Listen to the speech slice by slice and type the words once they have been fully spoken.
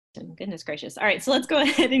Goodness gracious. All right, so let's go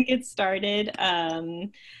ahead and get started.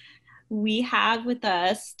 We have with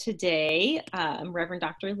us today Reverend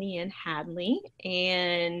Dr. Leanne Hadley,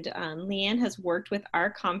 and Leanne has worked with our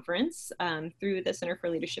conference through the Center for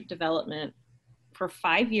Leadership Development for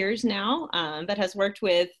 5 years now, but has worked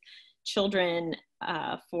with children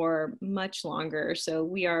for much longer. So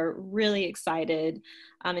we are really excited.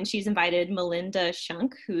 And she's invited Melinda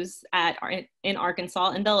Shunk, who's in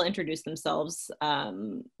Arkansas, and they'll introduce themselves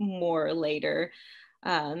more later.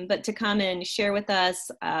 But to come and share with us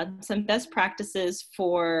some best practices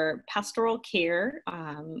for pastoral care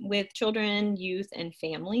with children, youth, and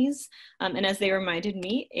families. And as they reminded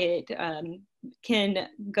me, it can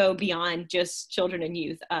go beyond just children and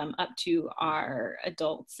youth up to our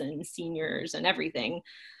adults and seniors and everything.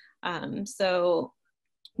 So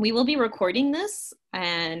we will be recording this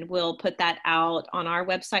and we'll put that out on our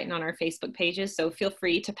website and on our Facebook pages. So feel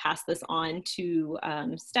free to pass this on to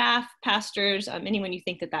staff, pastors, anyone you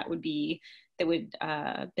think that would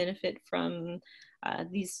benefit from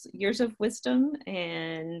these years of wisdom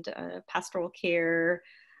and pastoral care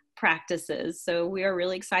practices. So we are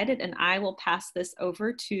really excited, and I will pass this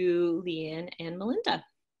over to Leanne and Melinda.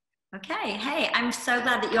 Okay. Hey, I'm so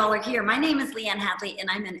glad that you all are here. My name is Leanne Hadley, and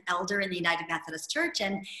I'm an elder in the United Methodist Church.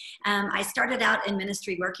 And I started out in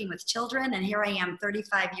ministry working with children, and here I am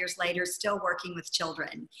 35 years later, still working with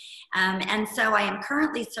children. And so I am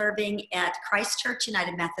currently serving at Christ Church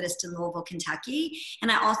United Methodist in Louisville, Kentucky.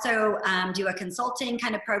 And I also do a consulting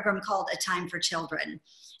kind of program called A Time for Children,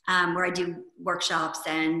 where I do workshops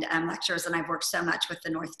and lectures, and I've worked so much with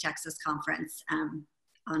the North Texas Conference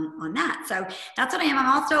on that. So that's what I am.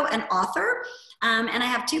 I'm also an author, and I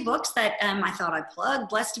have 2 books that I thought I'd plug.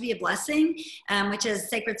 Blessed to be a Blessing, which is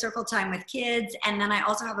Sacred Circle Time with Kids, and then I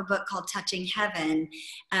also have a book called Touching Heaven,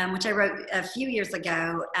 which I wrote a few years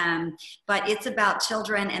ago, but it's about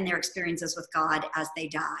children and their experiences with God as they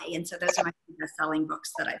die, and so those are my best-selling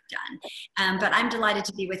books that I've done. But I'm delighted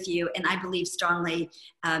to be with you, and I believe strongly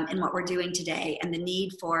in what we're doing today and the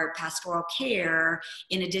need for pastoral care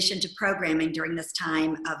in addition to programming during this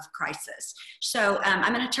time of crisis. So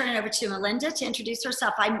I'm going to turn it over to Melinda to introduce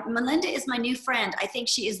herself. Melinda is my new friend. I think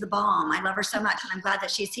she is the bomb. I love her so much, and I'm glad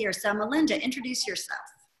that she's here. So Melinda, introduce yourself.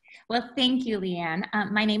 Well, thank you, Leanne.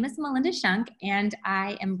 My name is Melinda Shunk, and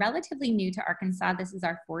I am relatively new to Arkansas. This is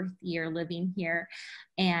our 4th year living here,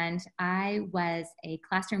 and I was a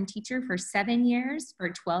classroom teacher for 7 years, for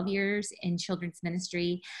 12 years in children's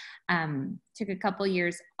ministry. Took a couple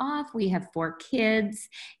years off. We have 4 kids,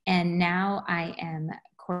 and now I am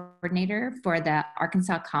coordinator for the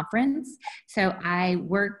Arkansas Conference. So I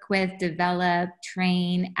work with, develop,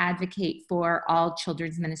 train, advocate for all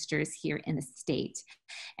children's ministers here in the state.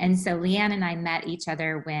 And so Leanne and I met each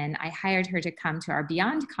other when I hired her to come to our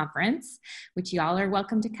Beyond Conference, which you all are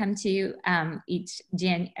welcome to come to each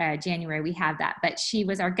January. We have that, but she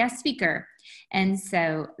was our guest speaker. And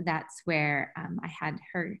so that's where I had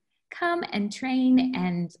her come and train,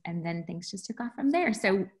 and then things just took off from there.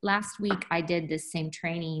 So last week I did this same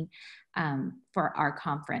training for our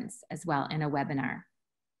conference as well in a webinar.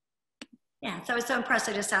 Yeah, so I was so impressed.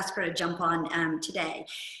 I just asked her to jump on today.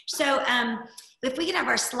 So if we can have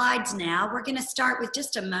our slides now, we're going to start with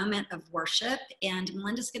just a moment of worship, and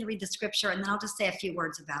Melinda's going to read the scripture, and then I'll just say a few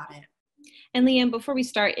words about it. And Leanne, before we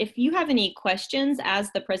start, if you have any questions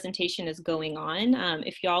as the presentation is going on,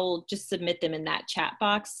 if y'all will just submit them in that chat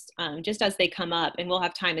box just as they come up, and we'll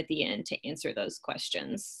have time at the end to answer those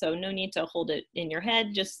questions. So no need to hold it in your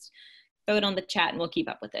head, just throw it on the chat and we'll keep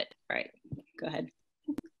up with it. All right, go ahead.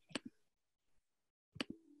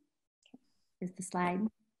 Here's the slide.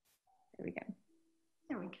 There we go.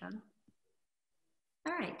 There we go.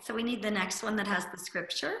 All right, so we need the next one that has the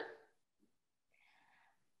scripture.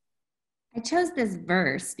 I chose this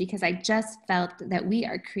verse because I just felt that we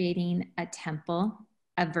are creating a temple,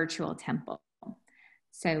 a virtual temple.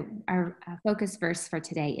 So our focus verse for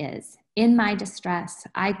today is, "In my distress,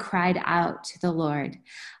 I cried out to the Lord.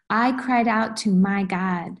 I cried out to my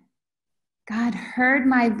God. God heard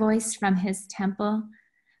my voice from his temple.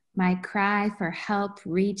 My cry for help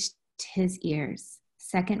reached his ears."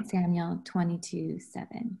 2 Samuel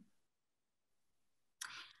 22:7.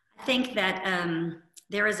 I think that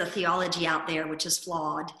there is a theology out there which is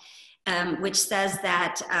flawed, which says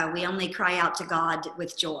that we only cry out to God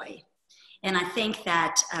with joy. And I think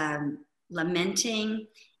that lamenting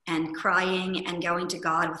and crying and going to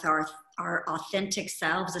God with our our authentic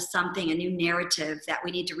selves is something, a new narrative that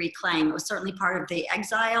we need to reclaim. It was certainly part of the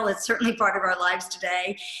exile. It's certainly part of our lives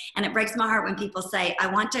today. And it breaks my heart when people say, I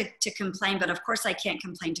want to complain, but of course I can't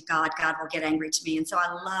complain to God. God will get angry to me. And so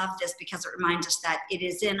I love this because it reminds us that it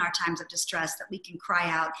is in our times of distress that we can cry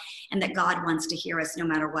out and that God wants to hear us no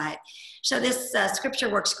matter what. So this scripture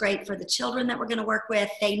works great for the children that we're going to work with.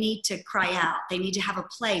 They need to cry out. They need to have a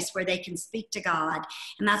place where they can speak to God.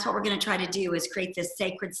 And that's what we're going to try to do, is create this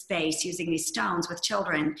sacred space using these stones with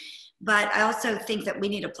children. But I also think that we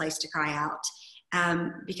need a place to cry out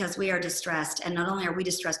because we are distressed. And not only are we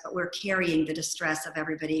distressed, but we're carrying the distress of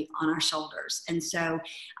everybody on our shoulders. And so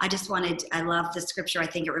I love the scripture. I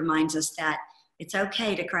think it reminds us that it's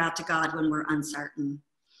okay to cry out to God when we're uncertain.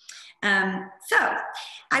 So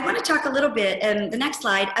I want to talk a little bit in the next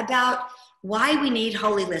slide about why we need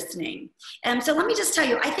holy listening. So let me just tell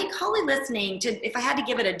you, I think holy listening, if I had to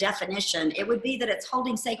give it a definition, it would be that it's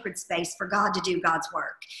holding sacred space for God to do God's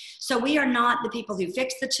work. So we are not the people who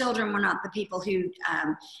fix the children. We're not the people who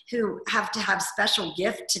have to have special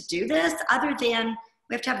gift to do this, other than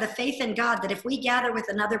we have to have the faith in God that if we gather with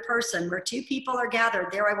another person, where two people are gathered,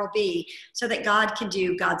 there I will be, so that God can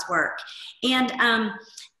do God's work. And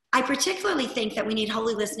I particularly think that we need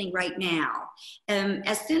holy listening right now.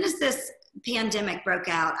 As soon as this pandemic broke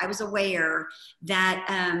out, I was aware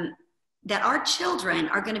that that our children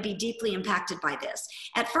are going to be deeply impacted by this.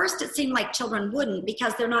 At first, it seemed like children wouldn't,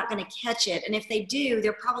 because they're not going to catch it. And if they do,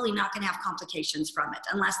 they're probably not going to have complications from it,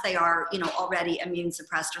 unless they are, already immune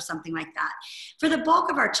suppressed or something like that. For the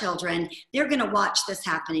bulk of our children, they're going to watch this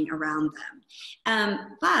happening around them.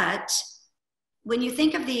 But when you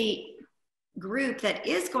think of the group that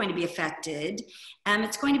is going to be affected,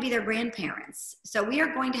 it's going to be their grandparents. So we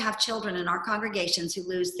are going to have children in our congregations who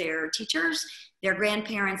lose their teachers, their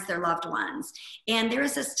grandparents, their loved ones. And there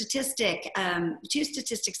is a statistic, two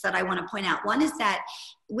statistics that I want to point out. One is that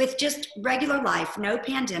with just regular life, no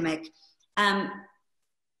pandemic,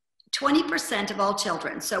 20% of all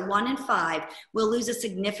children, so 1 in 5, will lose a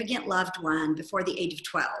significant loved one before the age of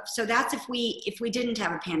 12. So that's if we didn't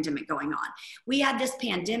have a pandemic going on. We had this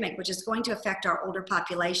pandemic, which is going to affect our older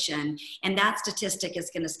population, and that statistic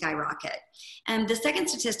is going to skyrocket. And the second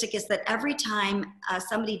statistic is that every time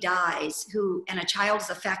somebody dies and a child is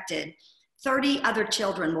affected, 30 other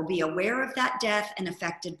children will be aware of that death and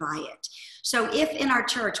affected by it. So if in our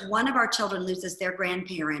church, one of our children loses their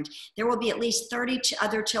grandparent, there will be at least 30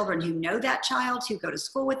 other children who know that child, who go to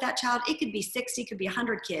school with that child. It could be 60, it could be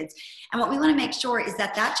 100 kids. And what we want to make sure is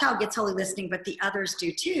that that child gets holy listening, but the others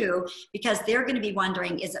do too, because they're going to be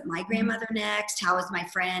wondering, is it my grandmother next? How is my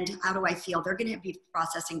friend? How do I feel? They're going to be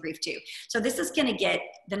processing grief too. So this is going to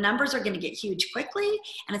the numbers are going to get huge quickly,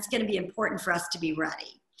 and it's going to be important for us to be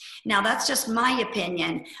ready. Now, that's just my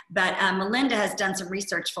opinion, but Melinda has done some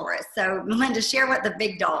research for us. So, Melinda, share what the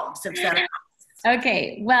big dogs have said.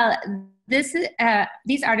 Okay, well,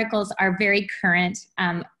 these articles are very current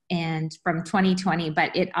and from 2020,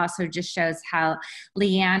 but it also just shows how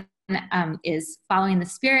Leanne is following the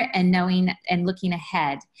Spirit and knowing and looking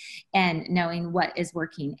ahead and knowing what is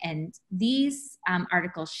working. And these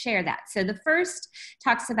articles share that. So the first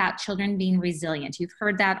talks about children being resilient. You've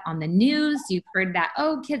heard that on the news. You've heard that,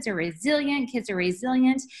 oh, kids are resilient, kids are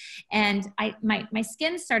resilient. And my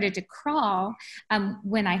skin started to crawl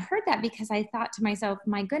when I heard that, because I thought to myself,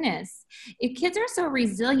 my goodness, if kids are so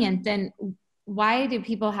resilient, then why do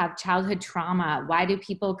people have childhood trauma? Why do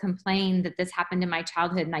people complain that this happened in my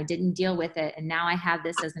childhood and I didn't deal with it, and now I have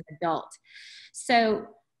this as an adult? So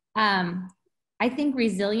I think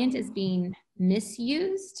resilient is being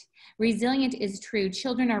misused. Resilient is true.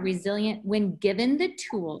 Children are resilient when given the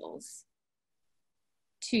tools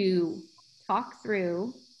to talk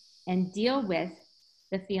through and deal with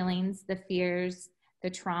the feelings, the fears, the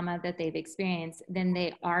trauma that they've experienced, then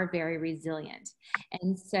they are very resilient.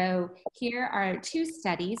 And so here are 2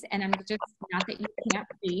 studies, and I'm just, not that you can't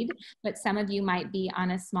read, but some of you might be on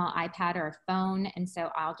a small iPad or a phone, and so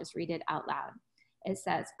I'll just read it out loud. It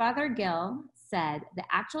says, Father Gill said the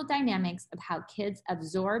actual dynamics of how kids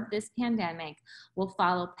absorb this pandemic will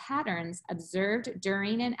follow patterns observed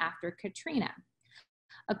during and after Katrina.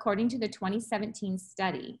 According to the 2017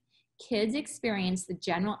 study, kids experience the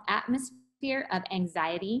general atmosphere of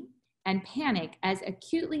anxiety and panic as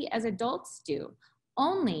acutely as adults do,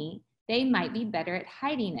 only they might be better at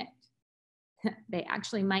hiding it. They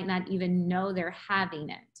actually might not even know they're having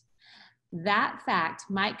it. That fact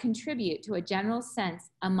might contribute to a general sense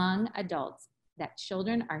among adults that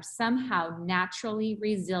children are somehow naturally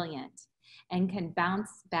resilient and can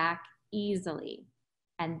bounce back easily.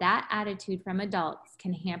 And that attitude from adults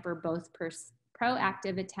can hamper both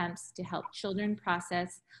proactive attempts to help children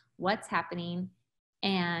process what's happening,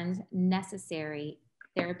 and necessary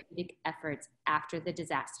therapeutic efforts after the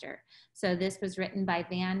disaster. So this was written by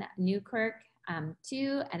Van Newkirk,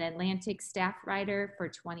 to an Atlantic staff writer for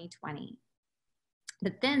 2020.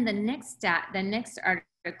 But then the next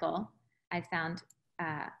article I found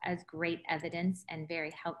as great evidence and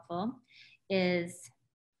very helpful is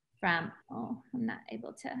from, I'm not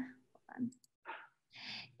able to, hold on,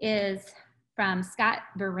 is from Scott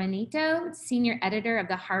Berenito, senior editor of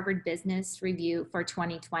the Harvard Business Review for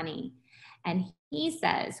 2020. And he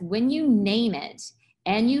says, when you name it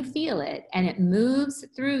and you feel it and it moves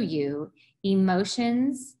through you,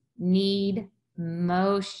 emotions need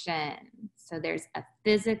motion. So there's a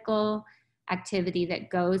physical activity that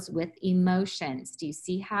goes with emotions. Do you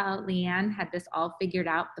see how Leanne had this all figured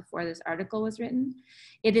out before this article was written?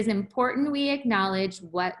 It is important we acknowledge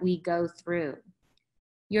what we go through.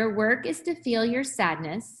 Your work is to feel your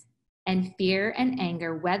sadness and fear and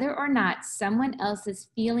anger, whether or not someone else is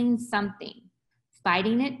feeling something.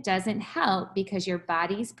 Fighting it doesn't help because your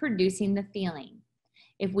body's producing the feeling.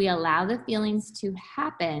 If we allow the feelings to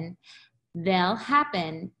happen, they'll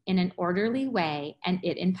happen in an orderly way and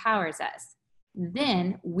it empowers us.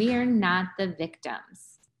 Then we are not the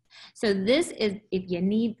victims. So this is, if you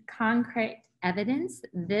need concrete evidence,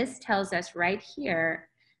 this tells us right here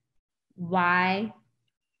why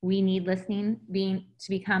we need listening to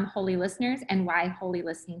become holy listeners and why holy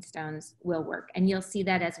listening stones will work. And you'll see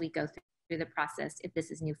that as we go through the process if this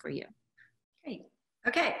is new for you. Great.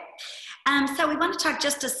 Okay. So we want to talk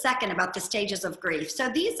just a second about the stages of grief. So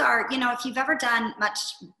these are, if you've ever done much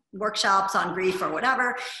workshops on grief or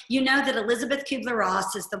whatever, you know that Elizabeth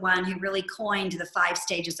Kubler-Ross is the one who really coined the 5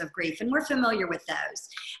 stages of grief, and we're familiar with those.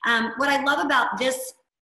 What I love about this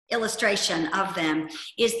illustration of them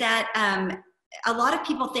is that a lot of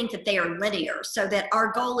people think that they are linear, so that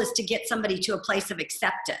our goal is to get somebody to a place of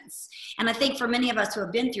acceptance. And I think for many of us who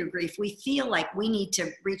have been through grief, we feel like we need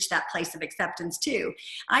to reach that place of acceptance too.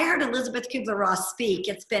 I heard Elizabeth Kubler-Ross speak.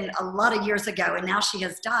 It's been a lot of years ago, and now she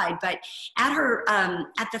has died. But at her,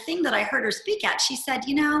 at the thing that I heard her speak at, she said,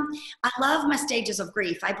 I love my stages of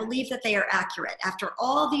grief. I believe that they are accurate. After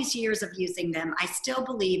all these years of using them, I still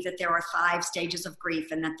believe that there are 5 stages of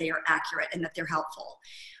grief and that they are accurate and that they're helpful.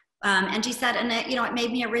 And she said, and it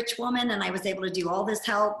made me a rich woman, and I was able to do all this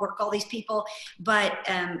help, work all these people. But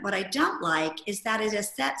what I don't like is that it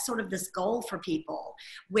has set sort of this goal for people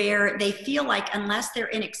where they feel like unless they're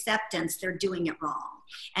in acceptance, they're doing it wrong.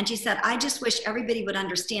 And she said, I just wish everybody would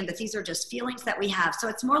understand that these are just feelings that we have. So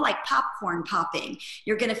it's more like popcorn popping.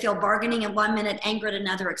 You're going to feel bargaining in one minute, anger at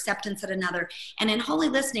another, acceptance at another. And in holy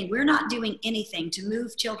listening, we're not doing anything to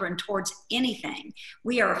move children towards anything.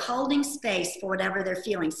 We are holding space for whatever they're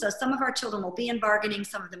feeling. So some of our children will be in bargaining,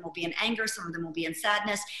 some of them will be in anger, some of them will be in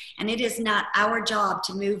sadness. And it is not our job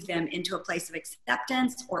to move them into a place of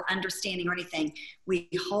acceptance or understanding or anything. We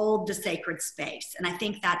hold the sacred space. And I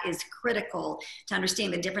think that is critical to understand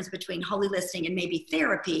the difference between holy listening and maybe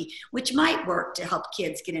therapy, which might work to help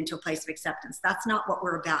kids get into a place of acceptance. That's not what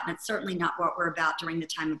we're about, and it's certainly not what we're about during the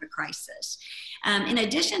time of a crisis. In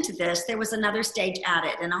addition to this, there was another stage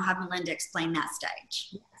added, and I'll have Melinda explain that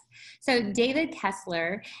stage. So David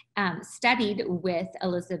Kessler studied with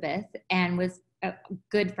Elizabeth and was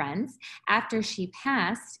good friends. After she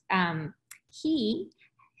passed, he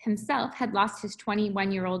himself had lost his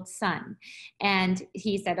 21-year-old son. And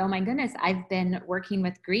he said, oh my goodness, I've been working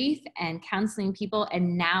with grief and counseling people,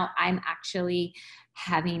 and now I'm actually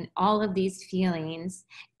having all of these feelings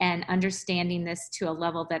and understanding this to a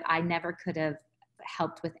level that I never could have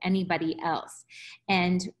helped with anybody else.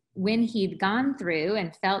 And when he'd gone through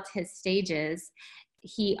and felt his stages,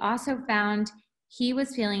 he also found he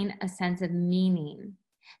was feeling a sense of meaning,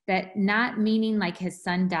 that not meaning like his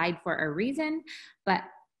son died for a reason, but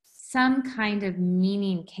some kind of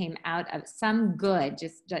meaning came out of some good,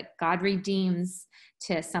 just like God redeems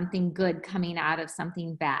to something good coming out of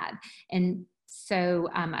something bad. And so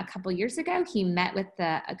a couple years ago, he met with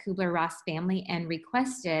the Kubler-Ross family and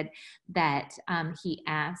requested that he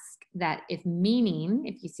ask that if meaning,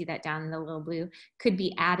 if you see that down in the little blue, could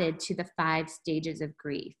be added to the 5 stages of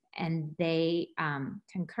grief. And they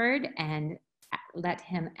concurred and let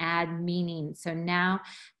him add meaning. So now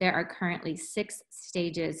there are currently 6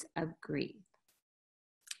 stages of grief.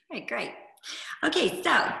 Okay, great. Okay,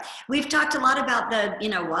 so we've talked a lot about the,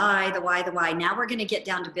 why, the why, the why. Now we're going to get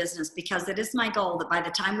down to business, because it is my goal that by the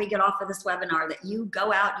time we get off of this webinar, that you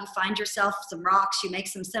go out, you find yourself some rocks, you make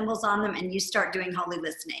some symbols on them, and you start doing holy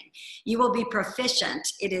listening. You will be proficient.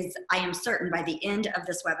 It is, I am certain, by the end of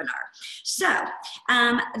this webinar. So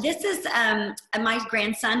this is my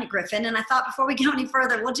grandson, Griffin, and I thought before we go any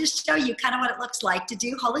further, we'll just show you kind of what it looks like to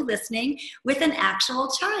do holy listening with an actual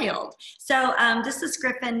child. So this is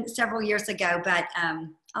Griffin several years ago, but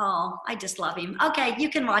oh, I just love him. Okay, you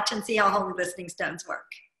can watch and see how holy listening stones work.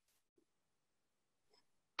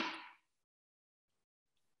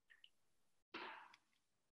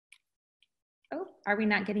 Oh, are we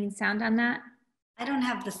not getting sound on that? I don't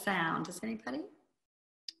have the sound. Does anybody?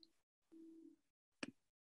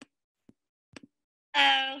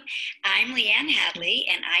 Hello, I'm Leanne Hadley,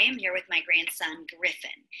 and I am here with my grandson,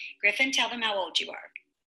 Griffin. Griffin, tell them how old you are.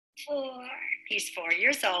 4. He's 4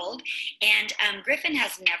 years old, and Griffin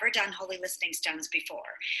has never done holy listening stones before.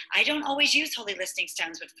 I don't always use holy listening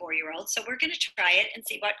stones with 4-year-olds, so we're going to try it and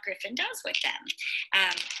see what Griffin does with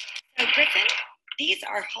them. So Griffin, these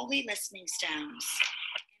are holy listening stones.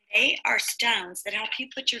 They are stones that help you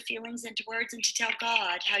put your feelings into words and to tell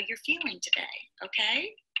God how you're feeling today,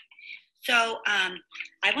 okay? So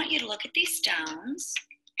I want you to look at these stones,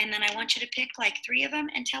 and then I want you to pick like 3 of them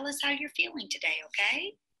and tell us how you're feeling today,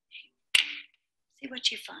 okay? See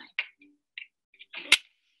what you find.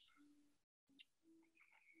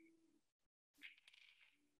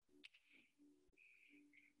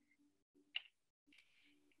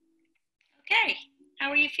 Okay,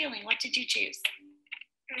 how are you feeling? What did you choose?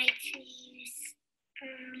 I choose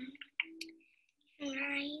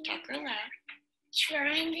Talk real loud.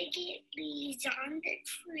 trying to get leaves on the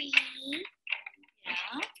tree,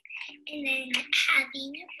 Yeah. and then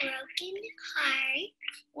having a broken heart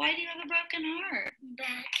Why do you have a broken heart?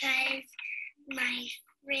 because my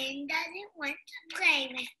friend doesn't want to play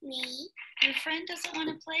with me. Your friend doesn't want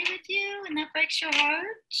to play with you, and that breaks your heart?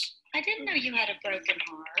 I didn't know you had a broken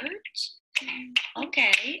heart.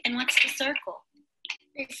 Okay, and what's the circle?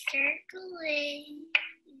 The circle is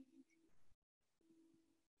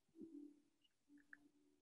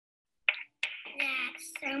that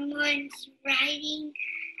someone's riding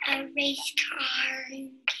a race car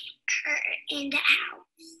in the house.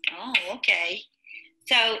 Oh, okay.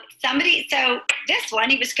 So this one,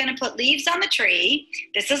 he was going to put leaves on the tree.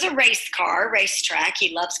 This is a race car, racetrack.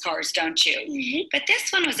 He loves cars, don't you? Mm-hmm. But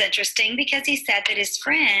this one was interesting because he said that his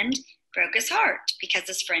friend broke his heart because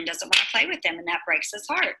his friend doesn't want to play with him, and that breaks his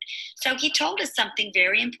heart. So he told us something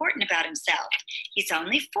very important about himself. He's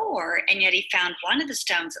only 4, and yet he found one of the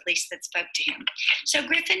stones, at least, that spoke to him. So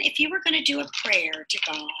Griffin, if you were going to do a prayer to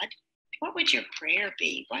God, what would your prayer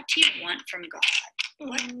be? What do you want from God?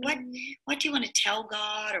 What do you want to tell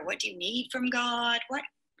God, or what do you need from God? What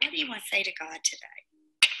do you want to say to God today?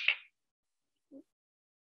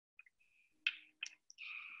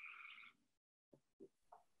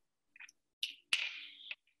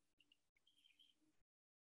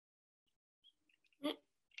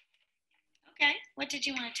 Okay, what did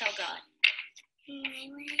you want to tell God? I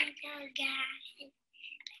want to tell God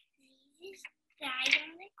Jesus died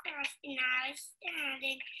on the cross, and I was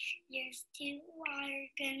standing. There's 2 water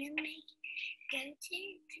gonna go to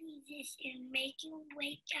Jesus and make him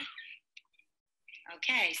wake up.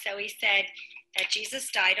 Okay, so he said that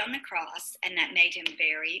Jesus died on the cross, and that made him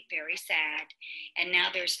very, very sad. And now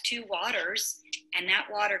there's 2 waters, and that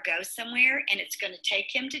water goes somewhere, and it's going to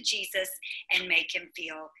take him to Jesus and make him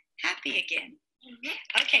feel happy again.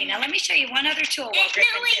 Mm-hmm. Okay, now let me show you one other tool. No,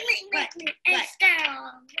 wait. What? Start all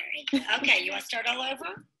over. Okay, you want to start all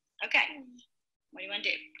over? Okay. What do you want to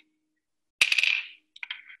do?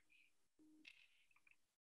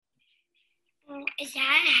 Well, is that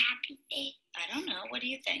a happy face? I don't know. What do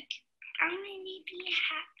you think? I want to be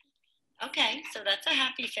happy. Okay, so that's a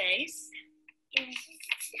happy face. And this is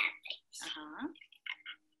a sad face. Uh-huh.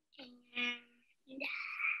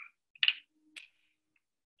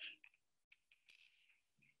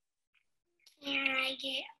 And I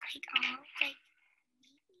get all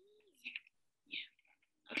Yeah.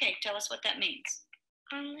 Okay, tell us what that means.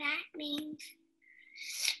 That means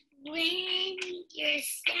when you're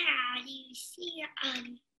sad, you see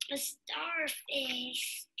a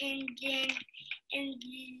starfish, and then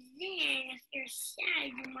if you're sad,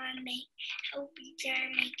 you want to help each other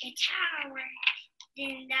make a tower.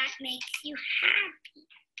 Then that makes you happy.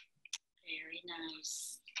 Very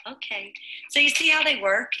nice. Okay. So you see how they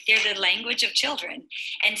work? They're the language of children.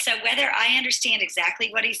 And so whether I understand exactly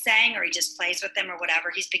what he's saying or he just plays with them or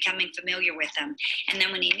whatever, he's becoming familiar with them. And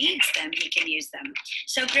then when he needs them, he can use them.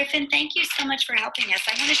 So Griffin, thank you so much for helping us.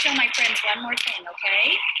 I want to show my friends one more thing,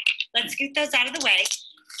 okay? Let's scoot those out of the way.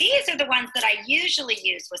 These are the ones that I usually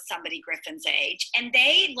use with somebody Griffin's age, and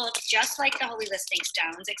they look just like the Holy Listening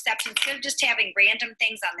Stones, except instead of just having random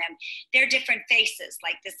things on them, they're different faces.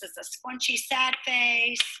 Like this is a squinchy, sad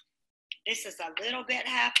face. This is a little bit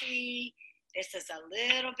happy. This is a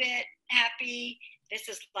little bit happy. This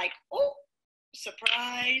is like, oh,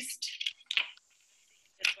 surprised.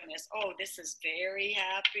 This one is, oh, this is very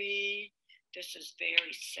happy. This is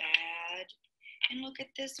very sad. And look at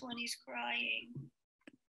this one, he's crying.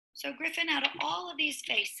 So Griffin, out of all of these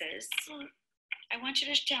faces, I want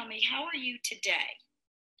you to tell me, how are you today?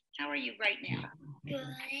 How are you right now? Good.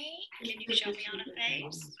 Can you show me on a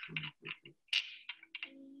face?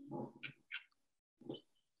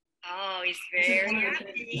 Oh, he's very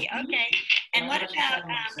happy. Okay. And what about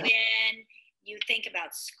when you think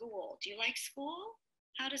about school? Do you like school?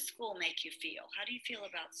 How does school make you feel? How do you feel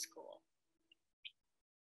about school?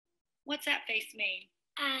 What's that face mean?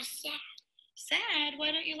 Sad. Sad?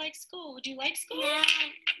 Why don't you like school? Do you like school? No,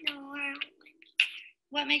 I don't want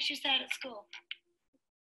What makes you sad at school?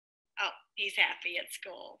 Oh, he's happy at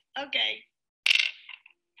school. Okay.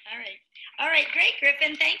 All right, great,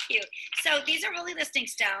 Griffin, thank you. So these are Holy Listening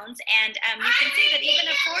Stones, and you can see that even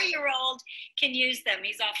a 4-year-old can use them.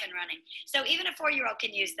 He's off and running. So even a 4-year-old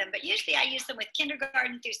can use them, but usually I use them with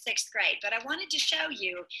kindergarten through 6th grade. But I wanted to show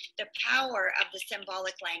you the power of the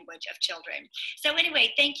symbolic language of children. So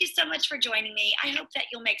anyway, thank you so much for joining me. I hope that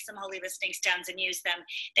you'll make some Holy Listening Stones and use them.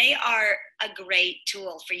 They are a great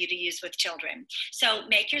tool for you to use with children. So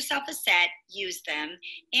make yourself a set, use them,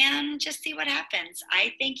 and just see what happens.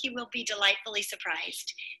 I think you will be delightfully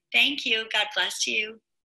surprised. Thank you. God bless you.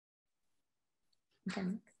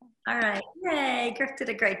 All right. Yay. Griff did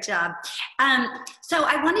a great job. So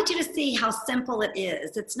I wanted you to see how simple it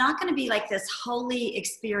is. It's not going to be like this holy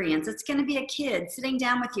experience. It's going to be a kid sitting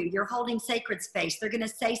down with you. You're holding sacred space. They're going to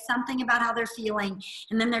say something about how they're feeling,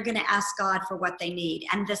 and then they're going to ask God for what they need.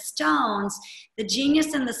 And the stones, the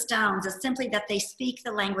genius in the stones is simply that they speak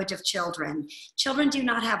the language of children. Children do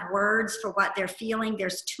not have words for what they're feeling.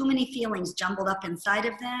 There's too many feelings jumbled up inside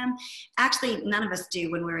of them. Actually, none of us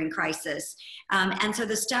do when we're in crisis. And so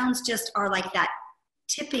the stones just are like that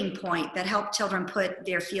tipping point that help children put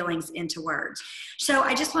their feelings into words. So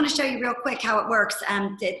I just want to show you real quick how it works.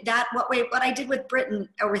 What I did with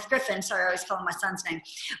Griffin, sorry, I always call him my son's name.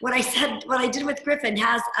 What I did with Griffin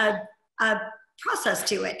has a process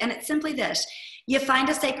to it, and it's simply this. You find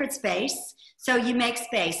a sacred space, so you make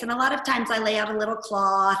space. And a lot of times I lay out a little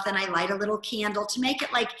cloth and I light a little candle to make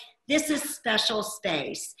it like, this is special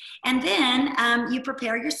space. And then you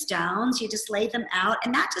prepare your stones, you just lay them out,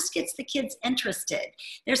 and that just gets the kids interested.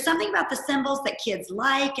 There's something about the symbols that kids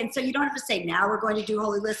like, and so you don't have to say, now we're going to do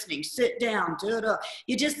holy listening, sit down, da-da.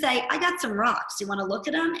 You just say, I got some rocks, you wanna look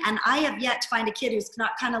at them? And I have yet to find a kid who's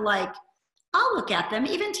not kind of like, I'll look at them.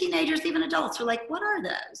 Even teenagers, even adults are like, what are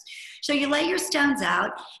those? So you lay your stones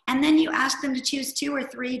out, and then you ask them to choose 2 or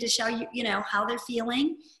 3 to show you, how they're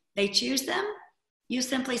feeling. They choose them. You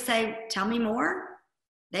simply say, tell me more.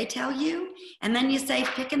 They tell you. And then you say,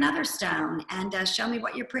 pick another stone and show me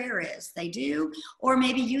what your prayer is. They do. Or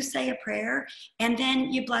maybe you say a prayer and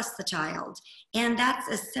then you bless the child. And that's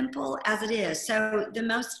as simple as it is. So the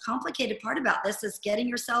most complicated part about this is getting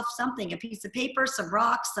yourself something, a piece of paper, some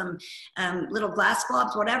rocks, some little glass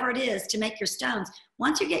globes, whatever it is to make your stones.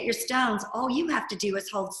 Once you get your stones, all you have to do is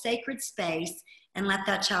hold sacred space and let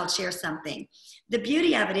that child share something. The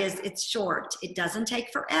beauty of it is it's short. It doesn't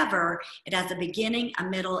take forever. It has a beginning, a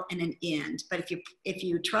middle, and an end. But if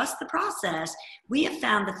you trust the process, we have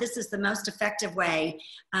found that this is the most effective way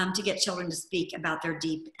to get children to speak about their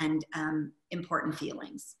deep and important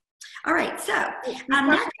feelings. All right, so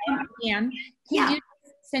Leanne,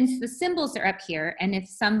 since the symbols are up here, and if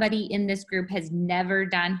somebody in this group has never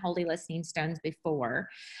done Holy Listening Stones before,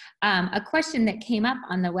 a question that came up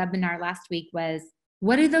on the webinar last week was,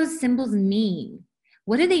 what do those symbols mean?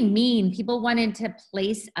 What do they mean? People wanted to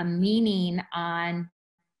place a meaning on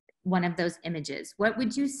one of those images. What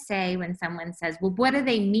would you say when someone says, well, what do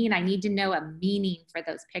they mean? I need to know a meaning for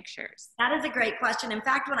those pictures. That is a great question. In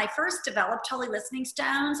fact, when I first developed Holy Listening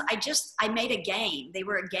Stones, I made a game. They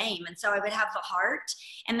were a game. And so I would have the heart,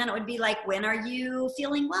 and then it would be like, when are you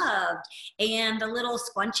feeling loved? And the little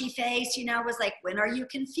squinchy face, was like, when are you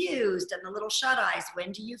confused? And the little shut eyes,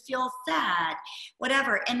 when do you feel sad?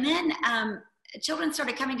 Whatever. And then children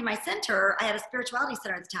started coming to my center. I had a spirituality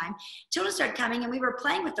center at the time. Children started coming and we were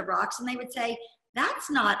playing with the rocks, and they would say, that's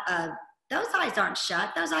not those eyes aren't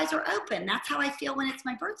shut. Those eyes are open. That's how I feel when it's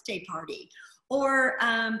my birthday party. Or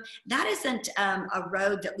that isn't a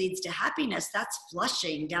road that leads to happiness. That's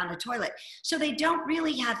flushing down a toilet. So they don't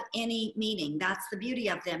really have any meaning. That's the beauty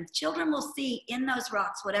of them. Children will see in those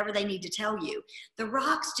rocks whatever they need to tell you. The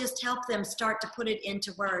rocks just help them start to put it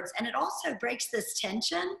into words. And it also breaks this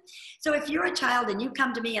tension. So if you're a child and you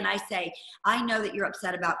come to me and I say, I know that you're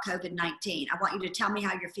upset about COVID-19. I want you to tell me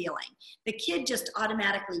how you're feeling. The kid just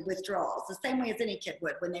automatically withdraws, the same way as any kid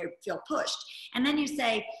would when they feel pushed. And then you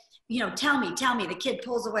say, you know, tell me, the kid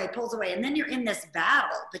pulls away. And then you're in this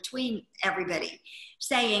battle between everybody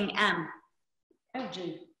saying, oh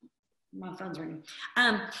gee, my phone's ringing.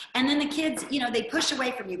 And then the kids, you know, they push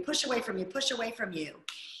away from you.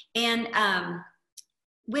 And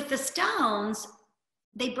with the stones,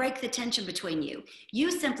 they break the tension between you. You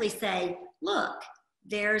simply say, look,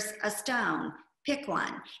 there's a stone. Pick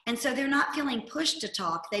one. And so they're not feeling pushed to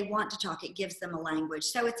talk. They want to talk. It gives them a language.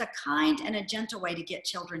 So it's a kind and a gentle way to get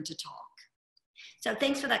children to talk. So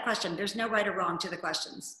thanks for that question. There's no right or wrong to the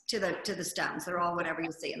questions, to the stones. They're all whatever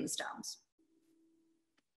you see in the stones.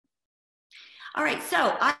 All right,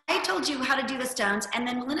 so I told you how to do the stones, and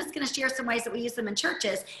then Melinda's going to share some ways that we use them in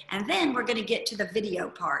churches, and then we're going to get to the video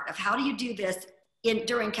part of how do you do this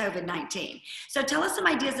during COVID-19. So tell us some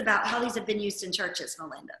ideas about how these have been used in churches,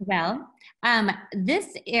 Melinda. Well, the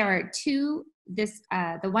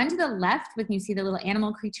one to the left, when you see the little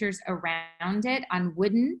animal creatures around it on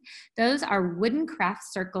wooden, those are wooden craft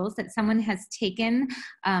circles that someone has taken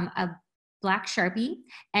a black Sharpie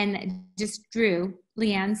and just drew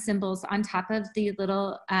Leanne symbols on top of the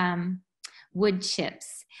little wood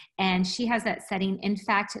chips. And she has that setting. In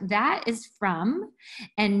fact, that is from,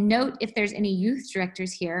 and note if there's any youth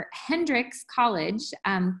directors here, Hendrix College,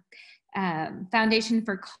 Foundation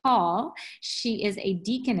for Call. She is a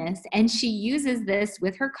deaconess, and she uses this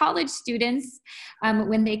with her college students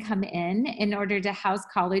when they come in order to house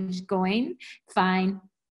college going. Fine.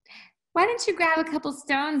 Why don't you grab a couple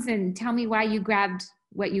stones and tell me why you grabbed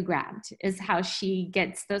what you grabbed, is how she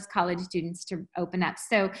gets those college students to open up.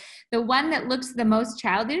 So the one that looks the most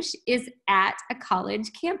childish is at a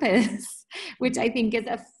college campus, which I think is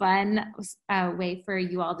a fun way for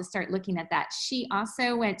you all to start looking at that. She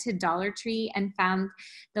also went to Dollar Tree and found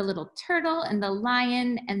the little turtle and the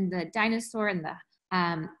lion and the dinosaur and the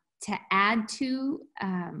to add to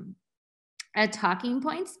talking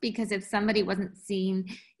points, because if somebody wasn't seeing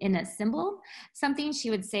in a symbol something, she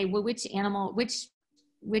would say, well, which animal, which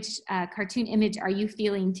cartoon image are you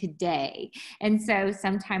feeling today? And so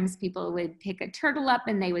sometimes people would pick a turtle up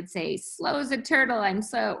and they would say, slow as a turtle, I'm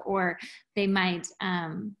slow. Or they might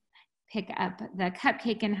pick up the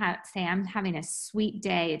cupcake and say, I'm having a sweet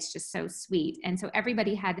day. It's just so sweet. And so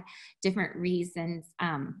everybody had different reasons.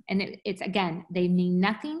 And it's again, they mean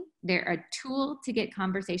nothing. They're a tool to get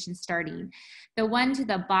conversation starting. The one to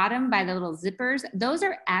the bottom by the little zippers, those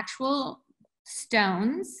are actual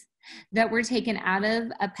stones that were taken out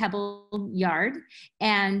of a pebble yard,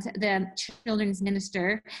 and the children's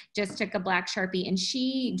minister just took a black Sharpie and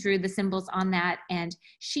she drew the symbols on that. And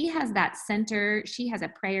she has that center, she has a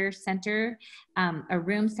prayer center, a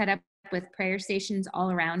room set up with prayer stations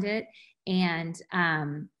all around it. And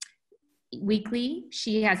weekly,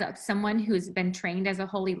 she has someone who's been trained as a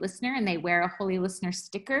holy listener, and they wear a holy listener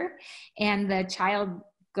sticker, and the child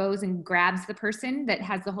goes and grabs the person that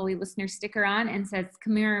has the holy listener sticker on and says,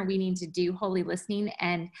 come here, we need to do holy listening.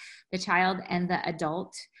 And the child and the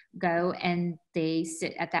adult go and they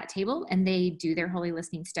sit at that table and they do their holy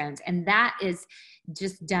listening stones. And that is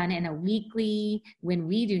just done in a weekly, when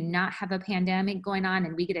we do not have a pandemic going on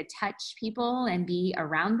and we get to touch people and be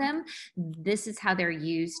around them. This is how they're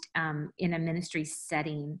used in a ministry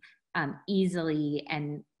setting, easily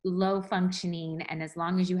and low functioning, and as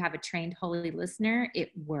long as you have a trained holy listener, it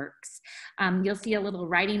works. You'll see a little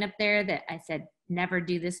writing up there that I said, never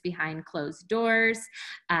do this behind closed doors.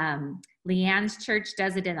 Leanne's church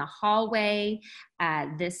does it in a hallway.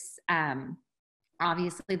 Obviously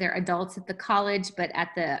they're adults at the college, but at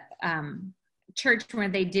the church where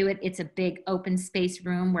they do it, it's a big open space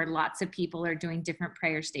room where lots of people are doing different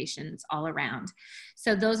prayer stations all around.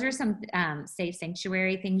 So those are some safe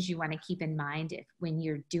sanctuary things you want to keep in mind when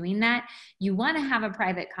you're doing that. You want to have a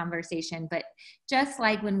private conversation, but just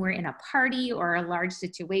like when we're in a party or a large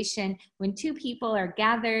situation, when two people are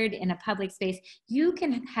gathered in a public space, you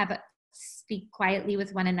can speak quietly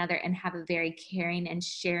with one another and have a very caring and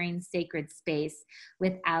sharing sacred space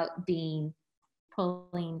without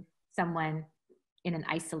pulling someone in an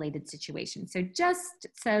isolated situation. So just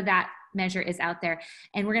so that measure is out there.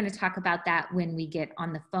 And we're going to talk about that when we get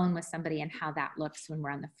on the phone with somebody and how that looks when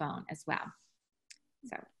we're on the phone as well.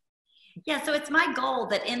 So. Yeah, so it's my goal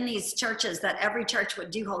that in these churches that every church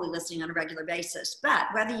would do holy listening on a regular basis. But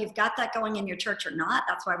whether you've got that going in your church or not,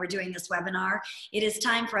 that's why we're doing this webinar. It is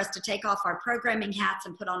time for us to take off our programming hats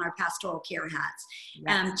and put on our pastoral care hats.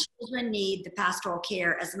 Yes. Children need the pastoral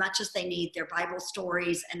care as much as they need their Bible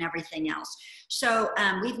stories and everything else. So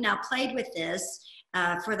we've now played with this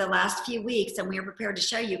for the last few weeks, and we are prepared to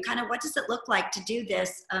show you kind of what does it look like to do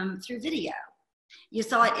this through video. You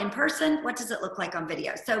saw it in person. What does it look like on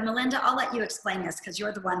video? So Melinda, I'll let you explain this because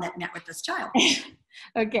you're the one that met with this child.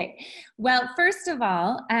 Okay. Well, first of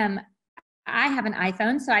all, I have an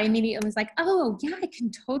iPhone, so I immediately was like, oh yeah, I can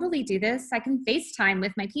totally do this. I can FaceTime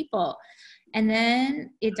with my people. And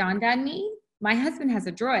then it dawned on me, my husband has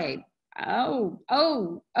a Droid. Oh,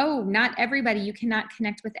 not everybody. You cannot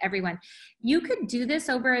connect with everyone. You could do this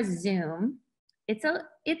over a Zoom. It's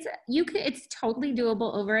totally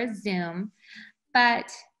doable over a Zoom.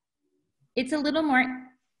 But it's a little more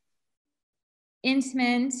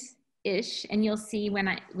intimate-ish, and you'll see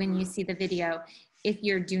when you see the video if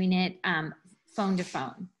you're doing it phone to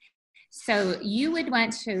phone. So you would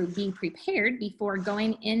want to be prepared before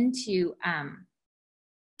going into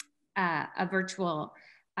a virtual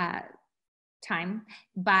time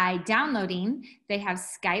by downloading. They have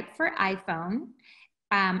Skype for iPhone.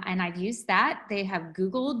 And I've used that. They have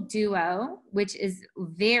Google Duo, which is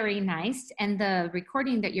very nice. And the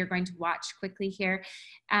recording that you're going to watch quickly here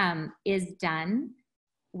is done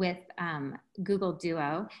with Google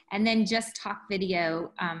Duo. And then Just Talk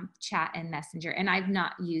Video, Chat, and Messenger. And I've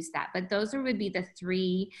not used that, but those would be the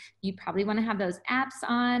three. You probably want to have those apps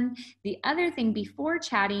on. The other thing before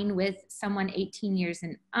chatting with someone 18 years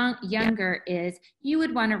and younger is you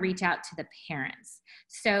would want to reach out to the parents.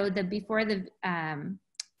 So before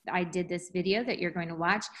I did this video that you're going to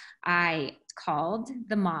watch, I called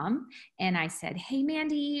the mom and I said, hey,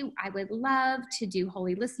 Mandy, I would love to do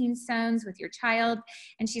holy listening stones with your child.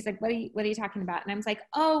 And she's like, what are you talking about? And I was like,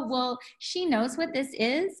 oh, well, she knows what this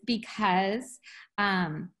is because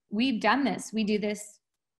we've done this. We do this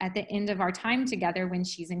at the end of our time together when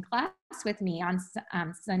she's in class with me on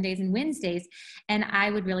Sundays and Wednesdays. And I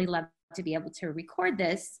would really love to be able to record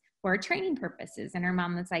this for training purposes. And her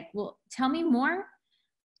mom was like, well, tell me more.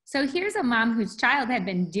 So here's a mom whose child had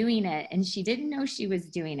been doing it and she didn't know she was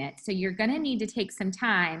doing it. So you're going to need to take some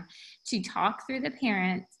time to talk through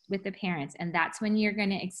with the parents. And that's when you're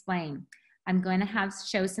going to explain, I'm going to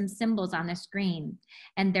show some symbols on the screen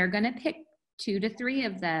and they're going to pick 2 to 3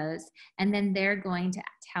 of those. And then they're going to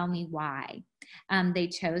tell me why they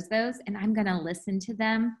chose those. And I'm going to listen to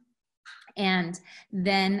them. And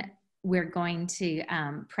then we're going to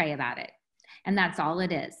pray about it. And that's all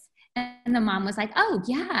it is. And the mom was like, oh,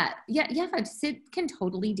 yeah, I can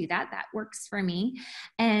totally do that. That works for me.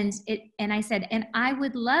 And I said, and I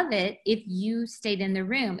would love it if you stayed in the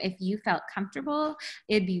room. If you felt comfortable,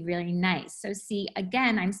 it'd be really nice. So see,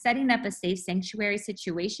 again, I'm setting up a safe sanctuary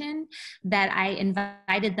situation that I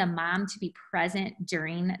invited the mom to be present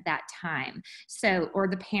during that time. So, or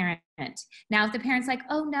the parent. Now, if the parent's like,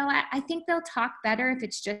 oh no, I think they'll talk better if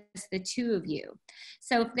it's just the 2 of you.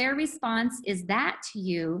 So if their response is that to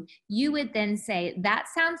you, you would then say, that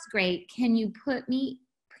sounds great. Can you put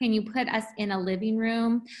us in a living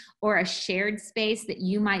room or a shared space that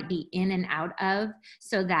you might be in and out of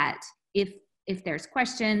so that if there's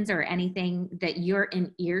questions or anything that you're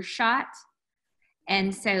in earshot.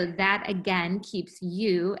 And so that again keeps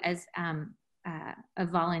you as a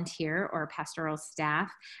volunteer or pastoral staff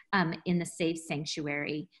in the safe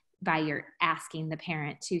sanctuary by your asking the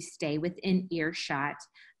parent to stay within earshot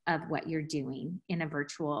of what you're doing in a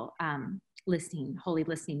virtual holy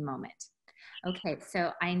listening moment. Okay,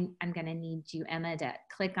 so I'm going to need you, Emma, to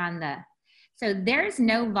click on so there's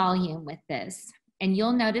no volume with this. And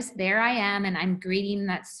you'll notice there I am, and I'm greeting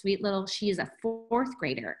that sweet she is a 4th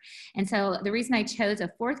grader. And so the reason I chose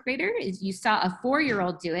a 4th grader is you saw a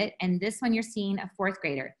 4-year-old do it, and this one you're seeing a 4th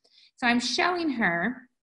grader. So I'm showing her,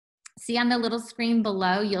 see on the little screen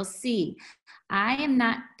below, you'll see I am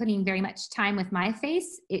not putting very much time with my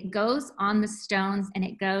face. It goes on the stones and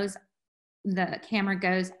the camera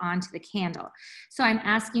goes onto the candle. So I'm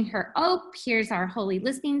asking her, oh, here's our holy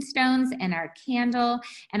listening stones and our candle.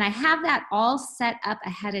 And I have that all set up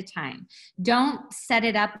ahead of time. Don't set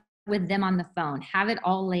it up with them on the phone. Have it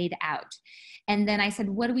all laid out. And then I said,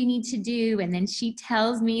 what do we need to do? And then she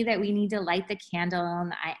tells me that we need to light the candle.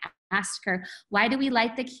 And I asked her, why do we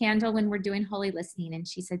light the candle when we're doing holy listening? And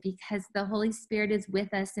she said, because the Holy Spirit is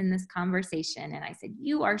with us in this conversation. And I said,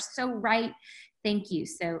 you are so right. Thank you.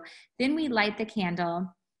 So then we light the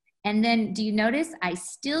candle. And then do you notice I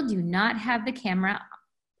still do not have the camera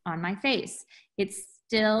on my face? It's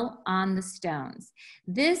still on the stones.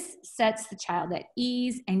 This sets the child at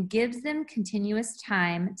ease and gives them continuous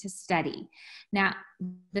time to study. Now,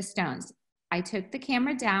 the stones, I took the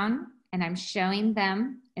camera down and I'm showing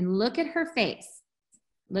them, and look at her face.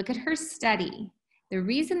 Look at her study. The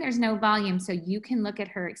reason there's no volume so you can look at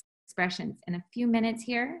her expressions. In a few minutes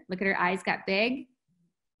here, look at her eyes got big.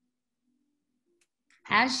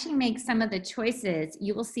 As she makes some of the choices,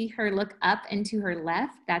 you will see her look up and to her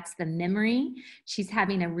left. That's the memory. She's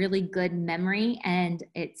having a really good memory, and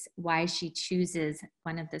it's why she chooses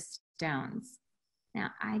one of the stones. Now,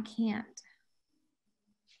 I can't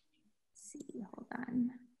see. Hold on.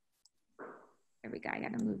 There we go. I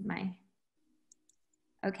got to move my...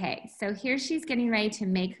 Okay, so here she's getting ready to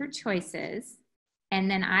make her choices. And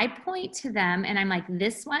then I point to them, and I'm like,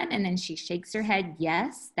 this one. And then she shakes her head,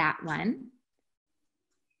 yes, that one.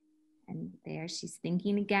 And there she's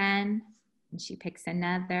thinking again, and she picks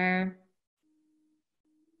another.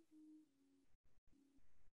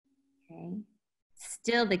 Okay.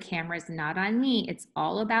 Still the camera's not on me. It's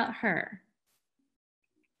all about her.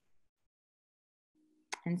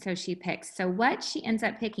 And so she picks. So what she ends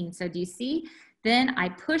up picking, so do you see? Then I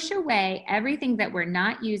push away everything that we're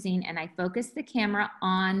not using, and I focus the camera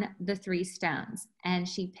on the 3 stones. And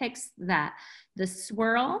she picks the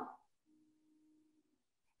swirl,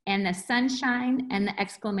 and the sunshine, and the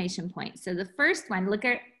exclamation point. So the first one, look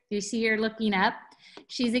at, you see her looking up?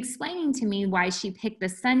 She's explaining to me why she picked the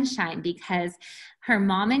sunshine, because her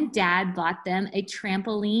mom and dad bought them a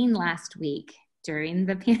trampoline last week during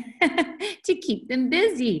the to keep them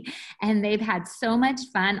busy. And they've had so much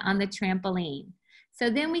fun on the trampoline. So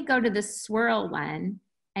then we go to the swirl one,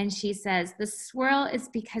 and she says, the swirl is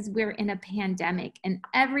because we're in a pandemic and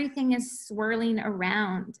everything is swirling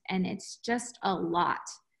around, and it's just a lot,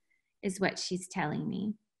 is what she's telling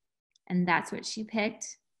me. And that's what she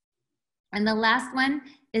picked. And the last one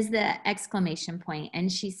is the exclamation point.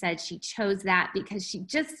 And she said she chose that because she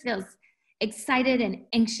just feels excited and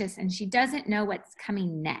anxious, and she doesn't know what's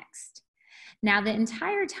coming next. Now, the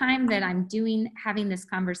entire time that I'm having this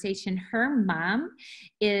conversation, her mom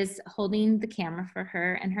is holding the camera for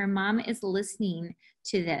her, and her mom is listening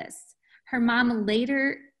to this. Her mom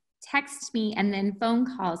later texts me and then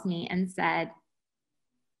phone calls me and said,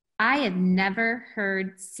 I have never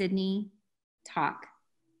heard Sydney talk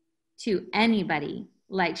to anybody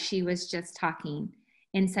like she was just talking,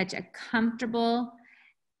 in such a comfortable,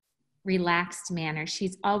 relaxed manner.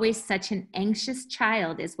 She's always such an anxious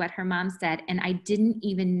child, is what her mom said, and I didn't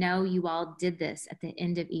even know you all did this at the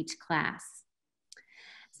end of each class.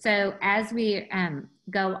 So as we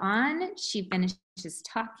go on, she finishes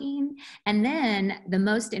talking, and then the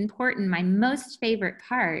most important, my most favorite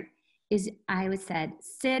part is I said,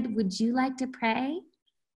 Sid, would you like to pray?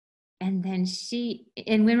 And then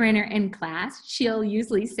and when we're in class, she'll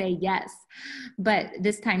usually say yes, but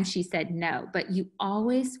this time she said no. But you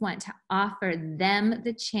always want to offer them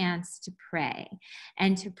the chance to pray,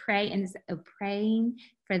 and to pray, and praying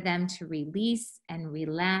for them to release and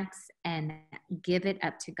relax and give it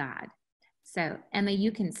up to God. So Emma,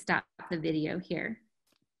 you can stop the video here.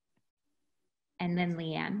 And then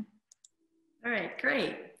Leanne. All right,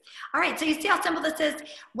 great. All right, so you see how simple this is?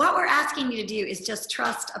 What we're asking you to do is just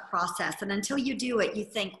trust a process. And until you do it, you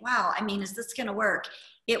think, wow, I mean, is this going to work?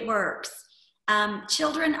 It works.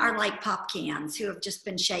 Children are like pop cans who have just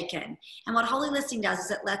been shaken. And what Holy Listening does is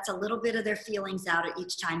it lets a little bit of their feelings out at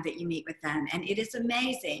each time that you meet with them. And it is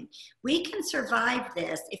amazing. We can survive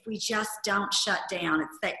this if we just don't shut down.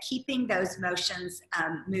 It's that keeping those emotions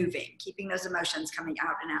moving, keeping those emotions coming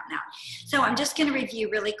out and out and out. So I'm just going to review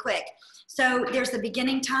really quick. So there's the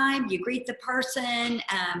beginning time, you greet the person,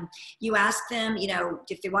 you ask them, you know,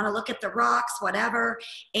 if they want to look at the rocks, whatever.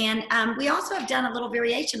 And we also have done a little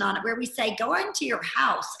variation on it where we say, go into your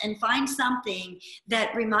house and find something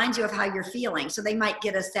that reminds you of how you're feeling. So they might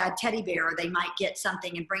get a sad teddy bear, or they might get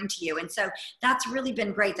something and bring to you. And so that's really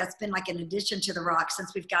been great. That's been like an addition to the rocks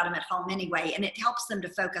since we've got them at home anyway, and it helps them to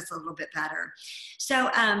focus a little bit better. So,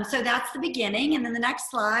 so that's the beginning. And then the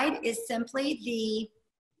next slide is simply the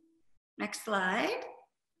next slide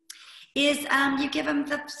is you give them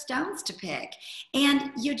the stones to pick,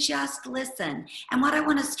 and you just listen. And what I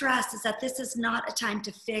want to stress is that this is not a time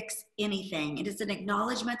to fix anything. It is an